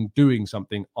enjoying doing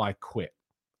something, I quit.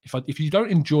 If you don't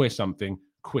enjoy something,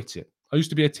 quit it. I used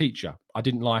to be a teacher. I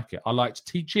didn't like it. I liked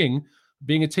teaching,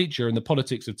 being a teacher, and the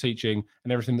politics of teaching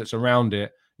and everything that's around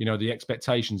it. You know, the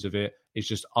expectations of it is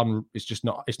just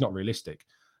it's not realistic.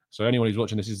 So anyone who's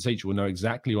watching this as a teacher will know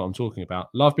exactly what I'm talking about.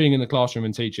 Love being in the classroom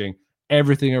and teaching.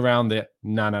 Everything around it,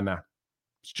 nah.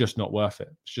 It's just not worth it.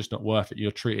 It's just not worth it.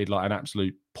 You're treated like an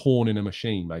absolute pawn in a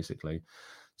machine, basically.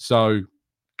 So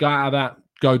go out of that,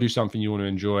 go do something you want to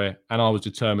enjoy. And I was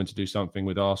determined to do something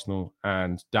with Arsenal,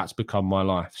 and that's become my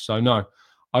life. So no,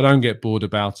 I don't get bored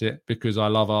about it because I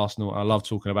love Arsenal. I love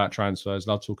talking about transfers,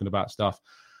 love talking about stuff.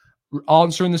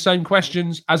 Answering the same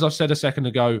questions, as I've said a second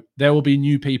ago, there will be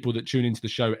new people that tune into the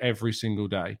show every single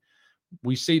day.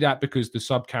 We see that because the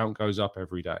sub count goes up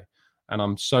every day. And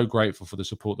I'm so grateful for the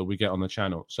support that we get on the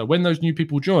channel. So when those new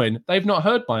people join, they've not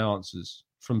heard my answers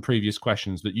from previous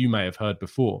questions that you may have heard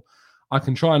before. I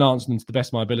can try and answer them to the best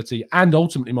of my ability, and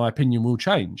ultimately my opinion will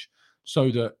change. So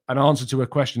that an answer to a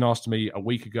question asked me a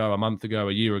week ago, a month ago,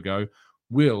 a year ago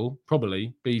will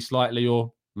probably be slightly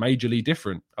or majorly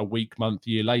different a week, month,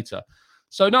 year later.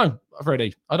 So no,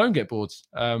 Freddie, I don't get bored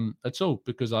at all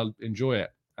because I enjoy it.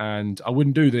 And I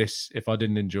wouldn't do this if I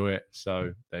didn't enjoy it.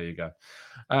 So there you go.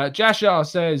 Jashar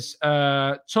says,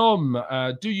 Tom,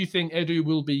 do you think Edu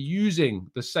will be using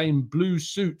the same blue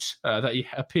suit that he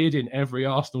appeared in every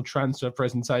Arsenal transfer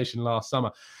presentation last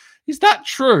summer? Is that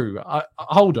true?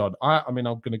 Hold on. I mean,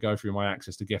 I'm going to go through my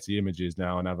access to Getty Images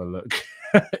now and have a look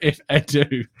if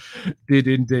Edu did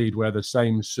indeed wear the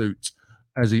same suit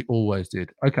as he always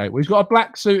did. Okay, well, he's got a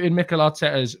black suit in Mikel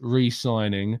Arteta's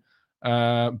re-signing.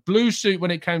 Blue suit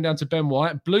when it came down to Ben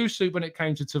White. Blue suit when it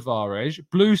came to Tavares.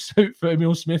 Blue suit for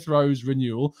Emil Smith-Rowe's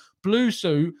renewal. Blue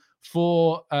suit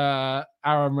for Aaron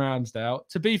Ramsdale.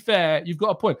 To be fair, you've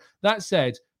got a point. That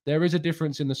said, there is a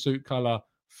difference in the suit colour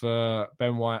for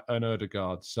Ben White and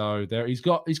Ødegaard. So there he's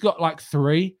got like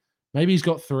 3. Maybe he's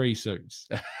got 3 suits.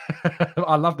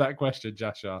 I love that question,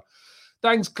 Jashar.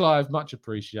 Thanks, Clive. Much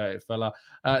appreciated, fella.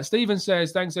 Stephen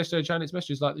says, thanks, SJ Chan. It's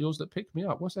messages like yours that picked me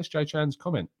up. What's SJ Chan's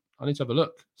comment? I need to have a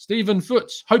look. Stephen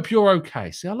Foots, hope you're okay.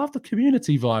 See, I love the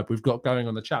community vibe we've got going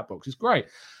on the chat box. It's great.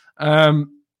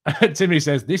 Timmy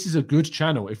says, this is a good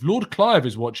channel. If Lord Clive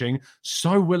is watching,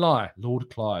 so will I. Lord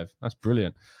Clive. That's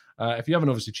brilliant. If you haven't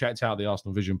obviously checked out the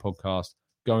Arsenal Vision podcast,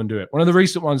 go and do it. One of the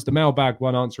recent ones, the mailbag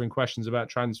one, answering questions about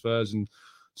transfers and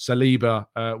Saliba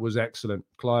was excellent.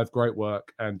 Clive, great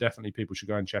work, and definitely people should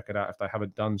go and check it out if they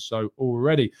haven't done so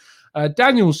already.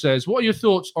 Daniel says, what are your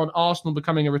thoughts on Arsenal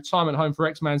becoming a retirement home for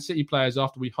ex-Man City players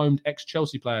after we homed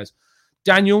ex-Chelsea players?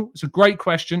 Daniel, it's a great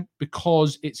question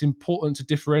because it's important to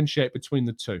differentiate between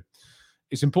the two.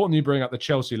 It's important you bring up the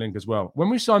Chelsea link as well. When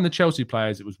we signed the Chelsea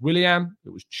players, it was Willian, it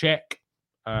was Cech.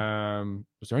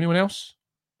 Was there anyone else?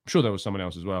 I'm sure there was someone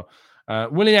else as well.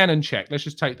 Willian and Cech. Let's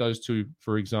just take those two,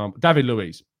 for example. David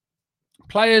Luiz.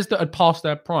 Players that had passed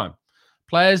their prime.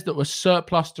 Players that were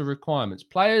surplus to requirements.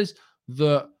 Players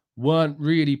that weren't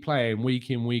really playing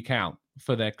week in, week out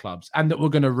for their clubs and that were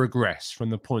going to regress from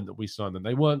the point that we signed them.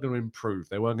 They weren't going to improve.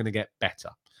 They weren't going to get better.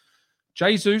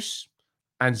 Jesus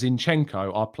and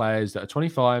Zinchenko are players that are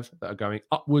 25, that are going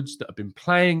upwards, that have been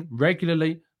playing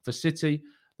regularly for City,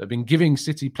 that have been giving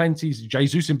City plenty.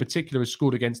 Jesus in particular has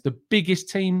scored against the biggest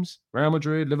teams, Real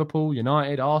Madrid, Liverpool,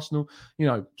 United, Arsenal,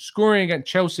 scoring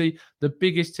against Chelsea, the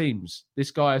biggest teams.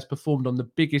 This guy has performed on the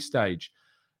biggest stage.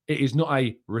 It is not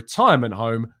a retirement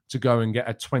home to go and get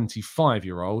a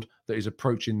 25-year-old that is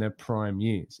approaching their prime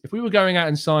years. If we were going out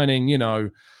and signing,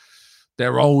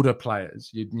 their older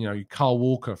players, Carl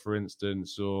Walker, for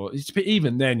instance, or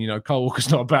even then, Carl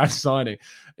Walker's not a bad signing.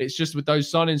 It's just with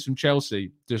those signings from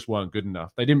Chelsea, just weren't good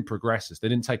enough. They didn't progress us. They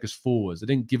didn't take us forwards. They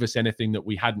didn't give us anything that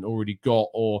we hadn't already got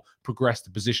or progress the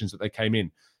positions that they came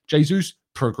in. Jesus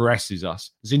progresses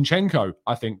us. Zinchenko,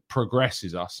 I think,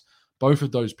 progresses us. Both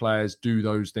of those players do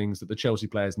those things that the Chelsea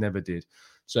players never did.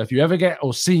 So if you ever get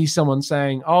or see someone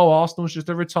saying, Arsenal's just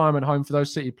a retirement home for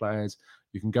those City players,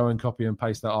 you can go and copy and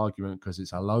paste that argument because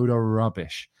it's a load of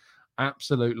rubbish.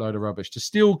 Absolute load of rubbish. To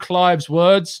steal Clive's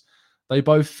words, they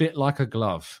both fit like a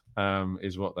glove,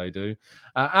 is what they do.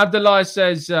 Abdullah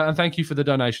says, and thank you for the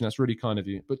donation. That's really kind of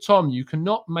you. But Tom, you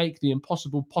cannot make the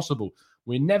impossible possible.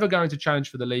 We're never going to challenge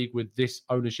for the league with this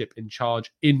ownership in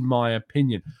charge, in my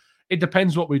opinion. It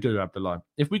depends what we do, Abdullah.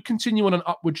 If we continue on an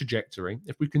upward trajectory,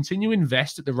 if we continue to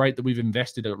invest at the rate that we've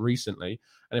invested at recently,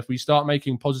 and if we start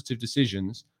making positive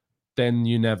decisions, then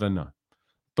you never know.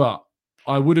 But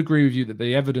I would agree with you that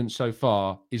the evidence so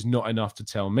far is not enough to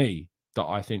tell me that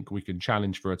I think we can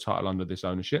challenge for a title under this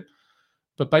ownership.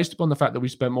 But based upon the fact that we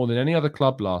spent more than any other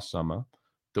club last summer,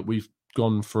 that we've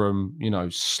gone from,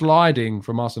 sliding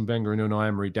from Arsene Wenger and Unai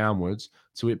Emery downwards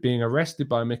to it being arrested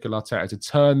by Mikel Arteta to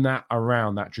turn that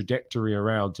around, that trajectory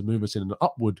around to move us in an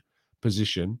upward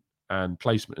position and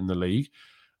placement in the league.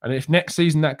 And if next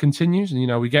season that continues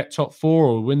and, we get top 4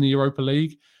 or win the Europa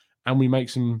League and we make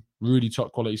some really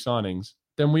top quality signings,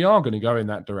 then we are going to go in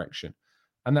that direction.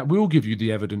 And that will give you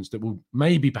the evidence that will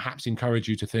maybe perhaps encourage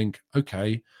you to think,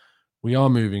 okay, we are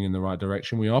moving in the right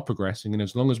direction. We are progressing. And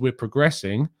as long as we're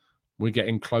progressing, we're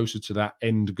getting closer to that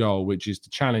end goal, which is to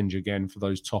challenge again for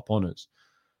those top honours.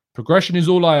 Progression is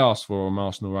all I ask for on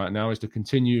Arsenal right now, is to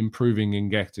continue improving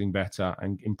and getting better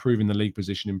and improving the league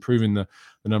position, improving the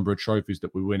number of trophies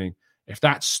that we're winning. If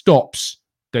that stops,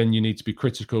 then you need to be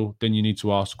critical. Then you need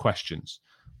to ask questions.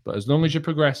 But as long as you're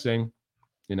progressing,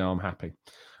 I'm happy.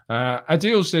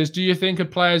 Adil says, do you think a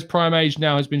player's prime age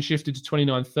now has been shifted to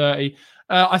 29, 30?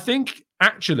 I think,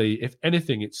 actually, if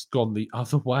anything, it's gone the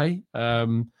other way.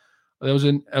 There was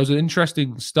an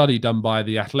interesting study done by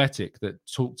The Athletic that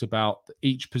talked about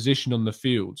each position on the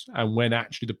field and when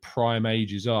actually the prime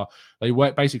ages are.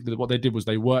 Basically, what they did was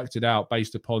they worked it out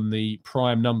based upon the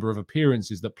prime number of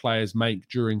appearances that players make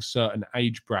during certain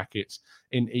age brackets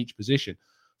in each position.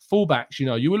 Fullbacks,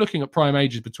 you were looking at prime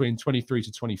ages between 23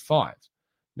 to 25.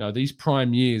 These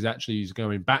prime years actually is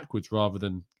going backwards rather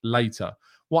than later.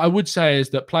 What I would say is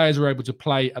that players are able to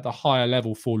play at the higher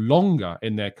level for longer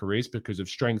in their careers because of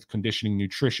strength, conditioning,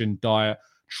 nutrition, diet,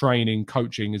 training,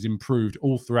 coaching has improved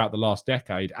all throughout the last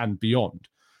decade and beyond.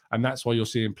 And that's why you're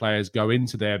seeing players go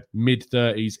into their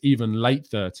mid-30s, even late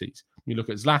 30s. You look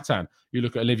at Zlatan, you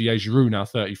look at Olivier Giroud, now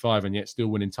 35, and yet still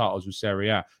winning titles with Serie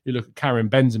A. You look at Karim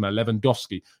Benzema,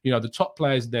 Lewandowski. The top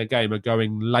players in their game are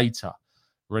going later.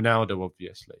 Ronaldo,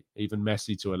 obviously, even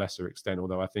Messi to a lesser extent,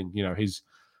 although I think, his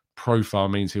profile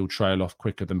means he'll trail off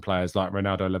quicker than players like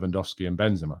Ronaldo, Lewandowski and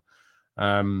Benzema.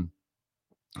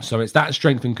 So it's that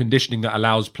strength and conditioning that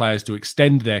allows players to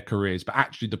extend their careers. But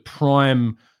actually the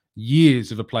prime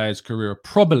years of a player's career are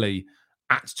probably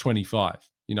at 25.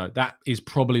 That is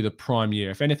probably the prime year.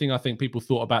 If anything, I think people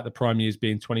thought about the prime years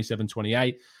being 27,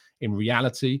 28. In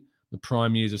reality, the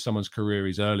prime years of someone's career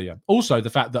is earlier. Also, the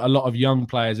fact that a lot of young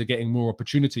players are getting more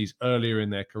opportunities earlier in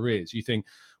their careers. You think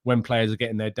when players are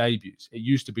getting their debuts, it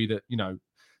used to be that,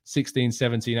 16,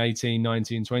 17, 18,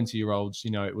 19, 20-year-olds,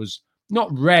 it was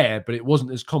not rare, but it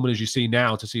wasn't as common as you see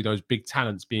now to see those big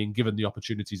talents being given the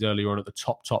opportunities earlier on at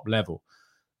the top level,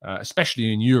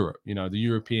 especially in Europe, the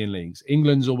European leagues.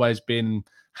 England's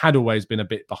had always been a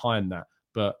bit behind that,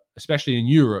 but especially in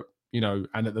Europe,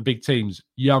 and at the big teams,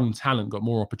 young talent got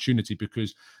more opportunity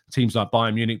because teams like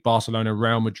Bayern Munich, Barcelona,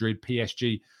 Real Madrid,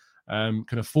 PSG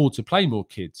can afford to play more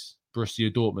kids,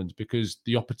 Borussia Dortmund, because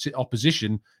the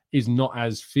opposition is not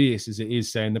as fierce as it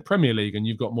is, say, in the Premier League, and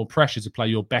you've got more pressure to play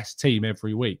your best team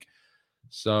every week.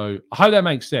 So I hope that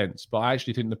makes sense, but I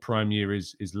actually think the prime year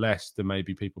is less than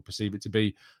maybe people perceive it to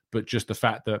be. But just the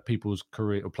fact that people's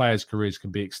career or players' careers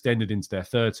can be extended into their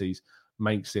 30s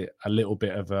makes it there's a little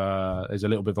bit of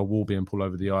a wall being pulled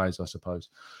over the eyes, I suppose.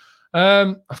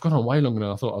 I've gone on way longer than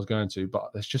I thought I was going to,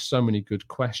 but there's just so many good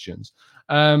questions.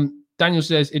 Daniel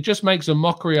says, it just makes a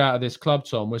mockery out of this club,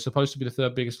 Tom. We're supposed to be the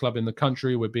third biggest club in the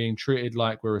country. We're being treated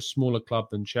like we're a smaller club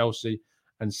than Chelsea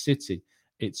and City.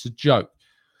 It's a joke.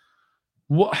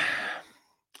 What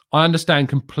I understand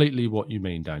completely what you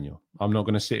mean, Daniel. I'm not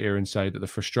going to sit here and say that the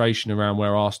frustration around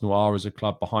where Arsenal are as a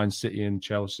club behind City and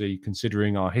Chelsea,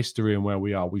 considering our history and where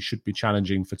we are, we should be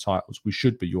challenging for titles. We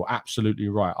should be. You're absolutely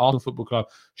right. Arsenal Football Club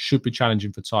should be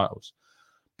challenging for titles.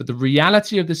 But the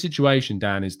reality of the situation,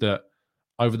 Dan, is that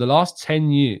over the last 10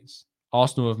 years,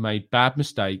 Arsenal have made bad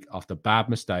mistake after bad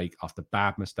mistake after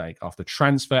bad mistake, after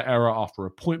transfer error, after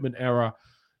appointment error.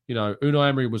 You know, Unai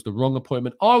Emery was the wrong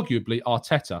appointment. Arguably,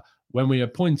 Arteta, when we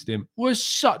appointed him, was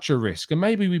such a risk. And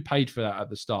maybe we paid for that at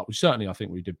the start. I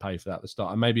think we did pay for that at the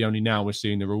start. And maybe only now we're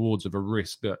seeing the rewards of a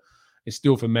risk that is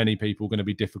still for many people going to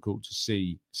be difficult to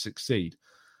see succeed.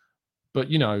 But,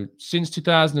 you know, since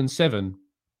 2007,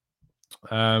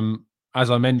 as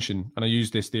I mentioned, and I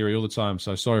use this theory all the time,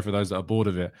 so sorry for those that are bored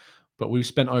of it, but we've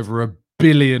spent over £1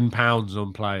 billion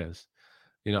on players.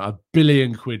 You know, £1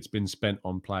 billion quid's been spent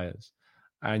on players.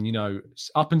 And, you know,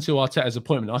 up until Arteta's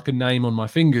appointment, I can name on my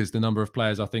fingers the number of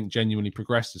players I think genuinely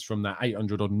progressed from that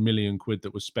 800 odd million quid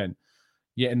that was spent.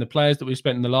 Yet in the players that we've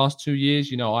spent in the last 2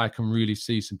 years, you know, I can really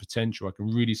see some potential. I can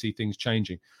really see things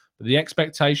changing. But the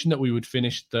expectation that we would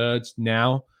finish thirds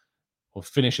now or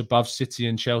finish above City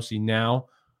and Chelsea now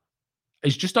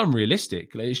is just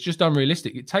unrealistic. It's just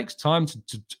unrealistic. It takes time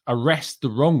to arrest the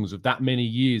wrongs of that many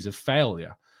years of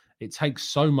failure. It takes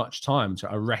so much time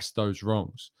to arrest those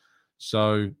wrongs.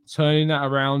 So turning that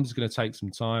around is going to take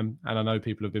some time. And I know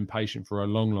people have been patient for a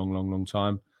long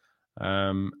time.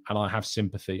 And I have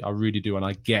sympathy. I really do. And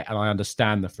I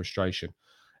understand the frustration.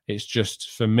 It's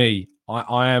just, for me,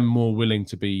 I am more willing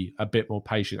to be a bit more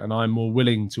patient, and I'm more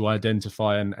willing to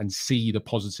identify and see the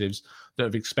positives that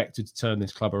have expected to turn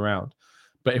this club around.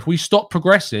 But if we stop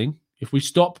progressing, if we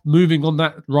stop moving on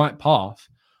that right path,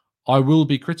 I will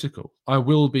be critical. I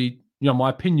will be, you know, my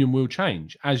opinion will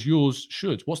change, as yours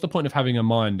should. What's the point of having a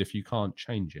mind if you can't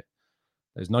change it?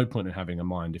 There's no point in having a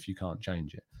mind if you can't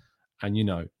change it. And, you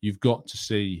know, you've got to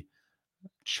see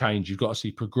change. You've got to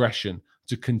see progression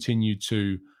to continue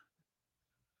to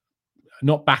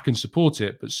not back and support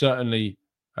it, but certainly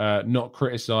not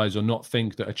criticize or not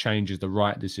think that a change is the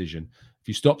right decision. If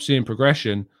you stop seeing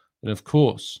progression, then of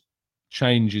course,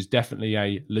 change is definitely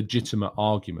a legitimate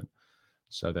argument.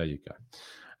 So there you go.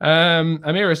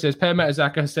 Amira says, Per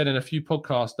Mertesacker has said in a few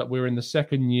podcasts that we're in the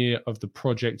second year of the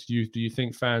project youth. Do you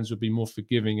think fans would be more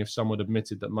forgiving if someone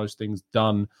admitted that most things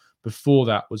done before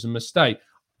that was a mistake?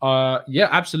 Yeah,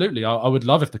 absolutely. I would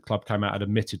love if the club came out and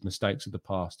admitted mistakes of the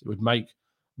past. It would make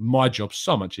my job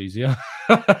so much easier,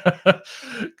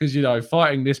 because, you know,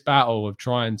 fighting this battle of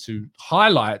trying to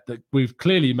highlight that we've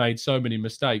clearly made so many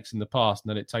mistakes in the past and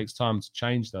that it takes time to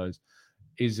change those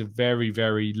is a very,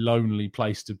 very lonely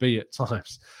place to be at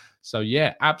times. So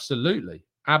yeah, absolutely.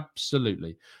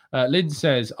 Lynn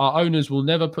says, our owners will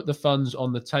never put the funds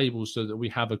on the table so that we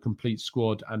have a complete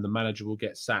squad and the manager will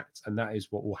get sacked, and that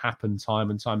is what will happen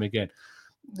time and time again.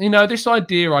 You know, this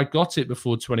idea, I got it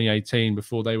before 2018,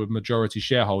 before they were majority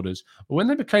shareholders. But when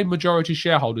they became majority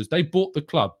shareholders, they bought the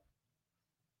club.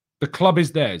 The club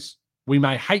is theirs. We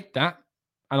may hate that,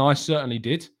 and I certainly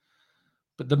did.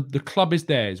 But the club is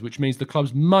theirs, which means the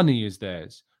club's money is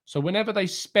theirs. So whenever they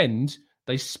spend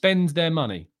their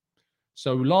money.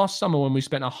 So last summer, when we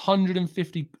spent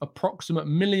 150 approximate £1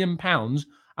 million,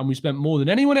 and we spent more than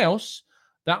anyone else,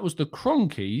 that was the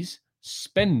Cronkies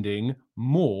spending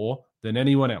more than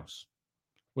anyone else.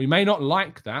 We may not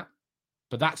like that,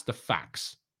 but that's the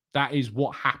facts. That is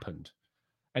what happened.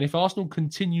 And if Arsenal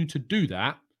continue to do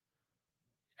that,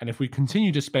 and if we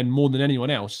continue to spend more than anyone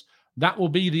else, that will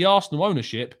be the Arsenal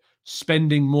ownership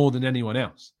spending more than anyone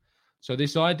else. So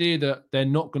this idea that they're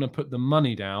not going to put the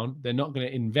money down, they're not going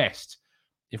to invest,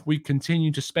 if we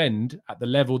continue to spend at the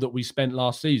level that we spent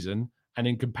last season and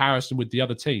in comparison with the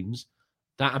other teams,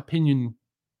 that opinion,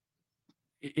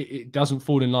 it doesn't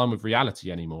fall in line with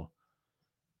reality anymore.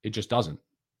 It just doesn't,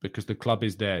 because the club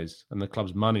is theirs and the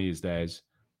club's money is theirs.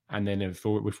 And then if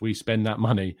we spend that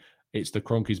money, it's the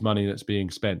Cronkies' money that's being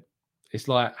spent. It's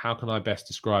like, how can I best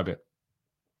describe it?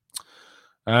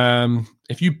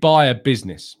 If you buy a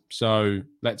business, so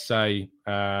let's say,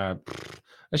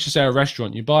 let's just say a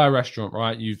restaurant. You buy a restaurant,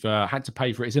 right? You've had to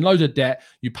pay for it. It's in loads of debt.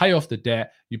 You pay off the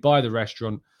debt. You buy the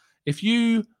restaurant. If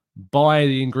you buy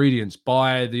the ingredients,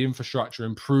 buy the infrastructure,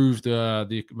 improve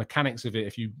the mechanics of it,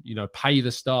 if you pay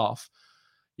the staff,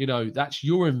 that's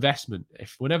your investment.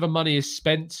 If whenever money is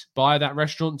spent by that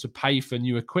restaurant to pay for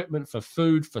new equipment, for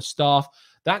food, for staff,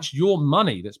 that's your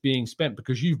money that's being spent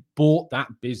because you've bought that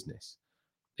business.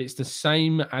 It's the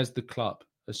same as the club.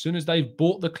 As soon as they've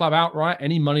bought the club outright,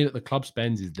 any money that the club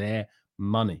spends is their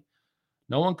money.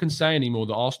 No one can say anymore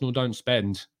that Arsenal don't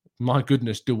spend. My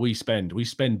goodness, do we spend? We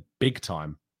spend big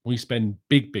time. We spend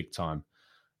big time.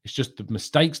 It's just the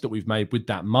mistakes that we've made with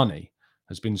that money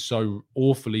has been so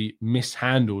awfully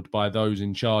mishandled by those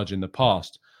in charge in the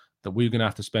past that we're going to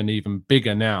have to spend even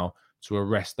bigger now to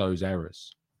arrest those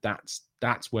errors.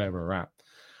 That's where we're at.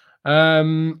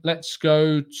 Let's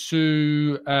go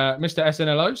to Mr.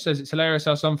 SNLO says it's hilarious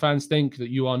how some fans think that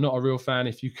you are not a real fan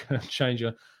if you can change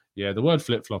your... Yeah, the word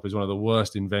flip-flop is one of the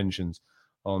worst inventions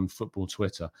on football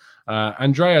Twitter.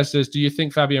 Andrea says, do you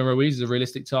think Fabian Ruiz is a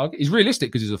realistic target? He's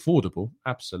realistic because he's affordable.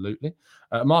 Absolutely.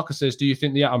 Marcus says, do you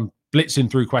think I'm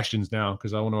blitzing through questions now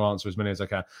because I want to answer as many as I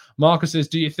can. Marcus says,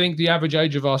 do you think the average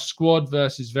age of our squad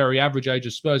versus very average age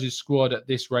of Spurs' squad at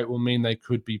this rate will mean they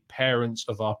could be parents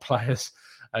of our players?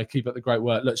 Keep up the great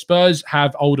work. Look, Spurs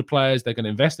have older players. They're going to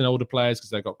invest in older players because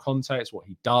they've got Conte. It's what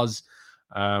he does.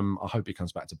 I hope he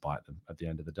comes back to bite them at the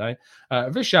end of the day.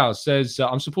 Vishal says,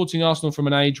 I'm supporting Arsenal from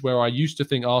an age where I used to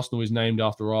think Arsenal is named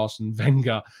after Arsene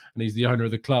Wenger and he's the owner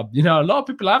of the club. You know, a lot of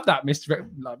people have that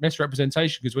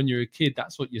misrepresentation because when you're a kid,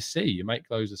 that's what you see. You make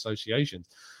those associations.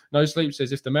 No Sleep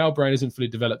says, if the male brain isn't fully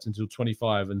developed until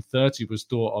 25 and 30 was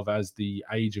thought of as the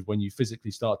age of when you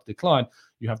physically start to decline,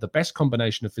 you have the best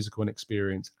combination of physical and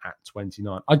experience at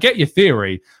 29. I get your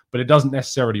theory, but it doesn't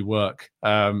necessarily work.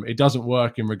 It doesn't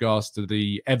work in regards to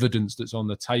the evidence that's on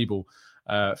the table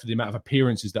for the amount of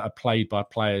appearances that are played by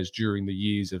players during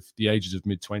the ages of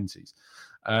mid-20s.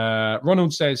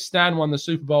 Ronald says, Stan won the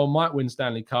Super Bowl, might win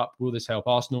Stanley Cup. Will this help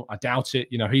Arsenal? I doubt it.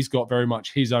 You know, he's got very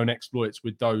much his own exploits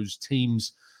with those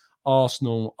teams.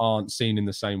 Arsenal aren't seen in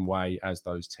the same way as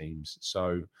those teams.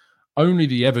 So only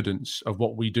the evidence of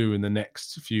what we do in the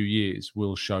next few years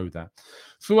will show that.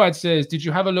 Fuad says, did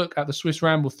you have a look at the Swiss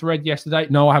Ramble thread yesterday?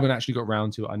 No, I haven't actually got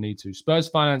round to it. I need to. Spurs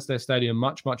financed their stadium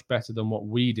much, much better than what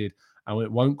we did, and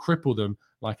it won't cripple them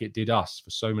like it did us for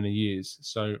so many years.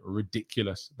 So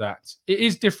ridiculous that it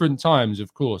is different times,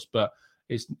 of course, but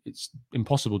it's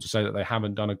impossible to say that they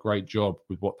haven't done a great job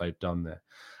with what they've done there.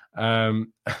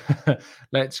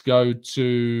 Let's go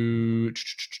to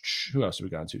who else are we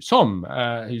going to? Tom.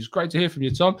 Who's great to hear from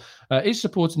you, Tom. Is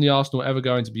supporting the Arsenal ever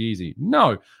going to be easy?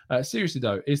 No. Seriously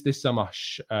though, is this summer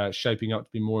shaping up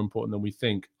to be more important than we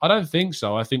think? I don't think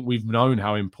so. I think we've known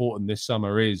how important this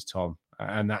summer is, Tom,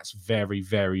 and that's very,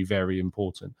 very, very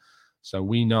important. So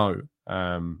we know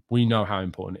how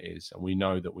important it is, and we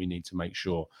know that we need to make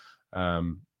sure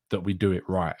that we do it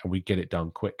right and we get it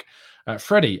done quick.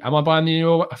 Freddie, am I buying the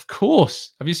new? Of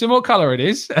course. Have you seen what colour it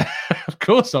is? Of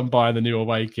course I'm buying the new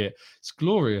away kit. It's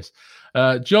glorious.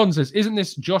 John says, isn't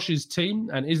this Josh's team?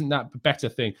 And isn't that a better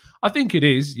thing? I think it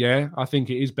is, yeah. I think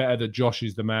it is better that Josh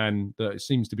is the man that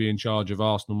seems to be in charge of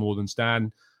Arsenal more than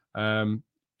Stan.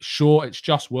 Sure, it's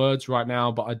just words right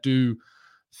now, but I do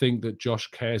think that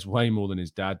Josh cares way more than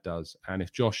his dad does. And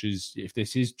if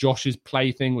this is Josh's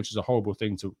plaything, which is a horrible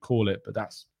thing to call it, but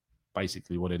that's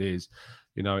basically what it is.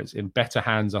 You know, it's in better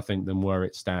hands, I think, than where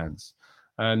it stands.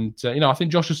 And, I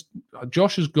think Josh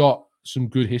has got some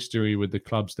good history with the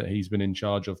clubs that he's been in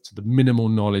charge of, to the minimal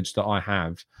knowledge that I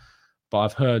have. But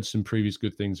I've heard some previous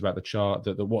good things about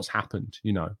that what's happened,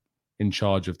 in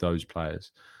charge of those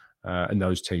players and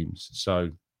those teams. So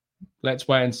let's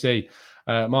wait and see.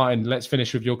 Martin, let's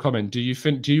finish with your comment. Do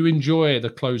you enjoy the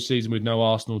closed season with no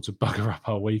Arsenal to bugger up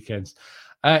our weekends?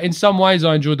 In some ways,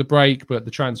 I enjoyed the break, but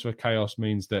the transfer chaos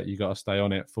means that you got to stay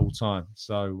on it full time.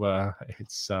 So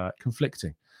it's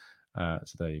conflicting. So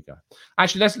there you go.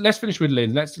 Actually, let's finish with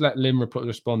Lynn. Let's let Lynn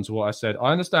respond to what I said.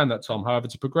 I understand that, Tom. However,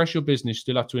 to progress your business, you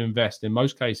still have to invest. In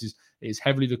most cases, it is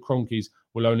heavily the Cronkies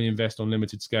will only invest on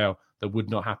limited scale. That would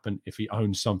not happen if he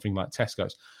owns something like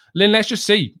Tesco's. Lynn, let's just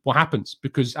see what happens.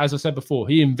 Because as I said before,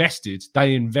 they invested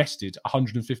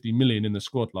 150 million in the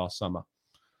squad last summer.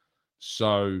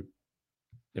 So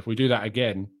if we do that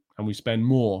again and we spend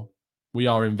more, we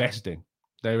are investing.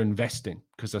 They're investing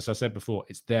because, as I said before,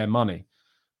 it's their money.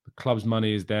 The club's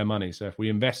money is their money. So if we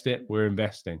invest it, we're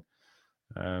investing.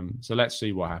 So let's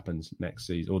see what happens next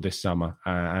season or this summer.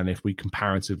 And if we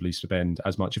comparatively spend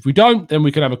as much. If we don't, then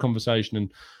we can have a conversation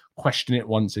and question it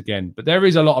once again. But there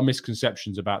is a lot of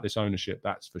misconceptions about this ownership,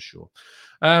 that's for sure.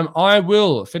 I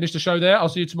will finish the show there. I'll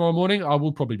see you tomorrow morning. I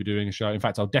will probably be doing a show. In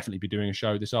fact, I'll definitely be doing a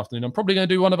show this afternoon. I'm probably going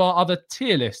to do one of our other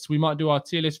tier lists. We might do our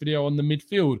tier list video on the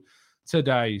midfield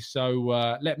today.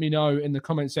 So let me know in the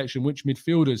comment section which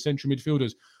central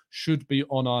midfielders, should be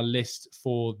on our list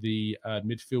for the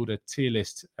midfielder tier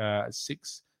list at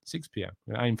 6 p.m.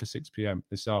 We're aim for 6 p.m.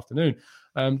 this afternoon.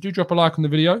 Do drop a like on the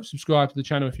video. Subscribe to the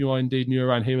channel if you are indeed new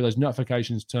around here with those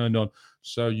notifications turned on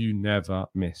so you never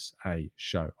miss a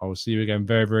show. I will see you again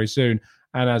very, very soon.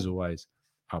 And as always,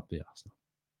 up the Arsenal.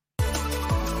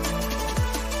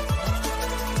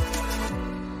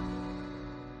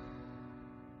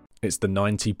 It's the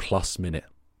 90-plus minute.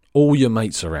 all your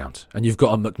mates around, and you've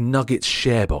got a McNuggets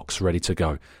share box ready to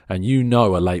go, and you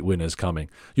know a late winner's coming.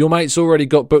 Your mate's already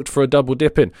got booked for a double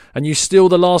dipping, and you steal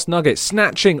the last nugget,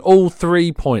 snatching all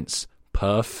 3 points.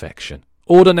 Perfection.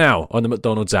 Order now on the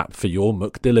McDonald's app for your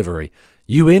McDelivery.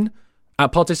 You in?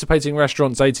 At participating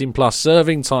restaurants, 18 plus,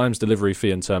 serving times, delivery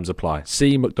fee and terms apply.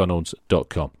 See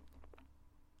mcdonalds.com.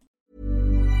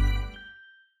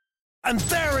 And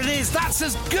there it is, that's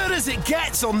as good as it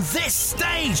gets on this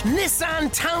stage.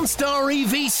 Nissan Townstar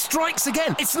EV strikes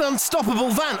again. It's an unstoppable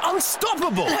van,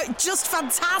 unstoppable. Just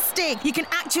fantastic. You can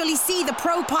actually see the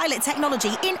Pro Pilot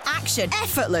technology in action.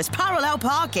 Effortless parallel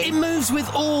parking. It moves with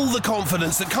all the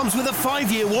confidence that comes with a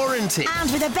 5-year warranty.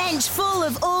 And with a bench full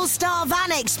of all-star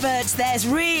van experts, there's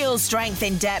real strength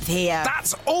in depth here.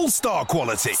 That's all-star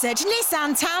quality. Search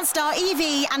Nissan Townstar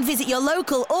EV and visit your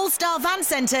local all-star van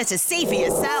centre to see for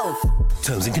yourself.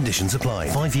 Terms and conditions apply.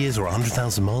 5 years or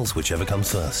 100,000 miles, whichever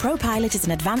comes first. Pro Pilot is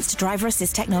an advanced driver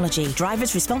assist technology.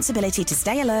 Driver's responsibility to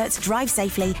stay alert, drive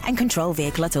safely, and control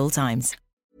vehicle at all times.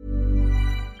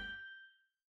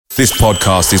 This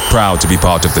podcast is proud to be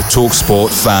part of the TalkSport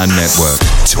Fan Network.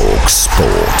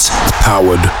 TalkSport.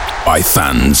 Powered by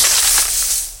fans.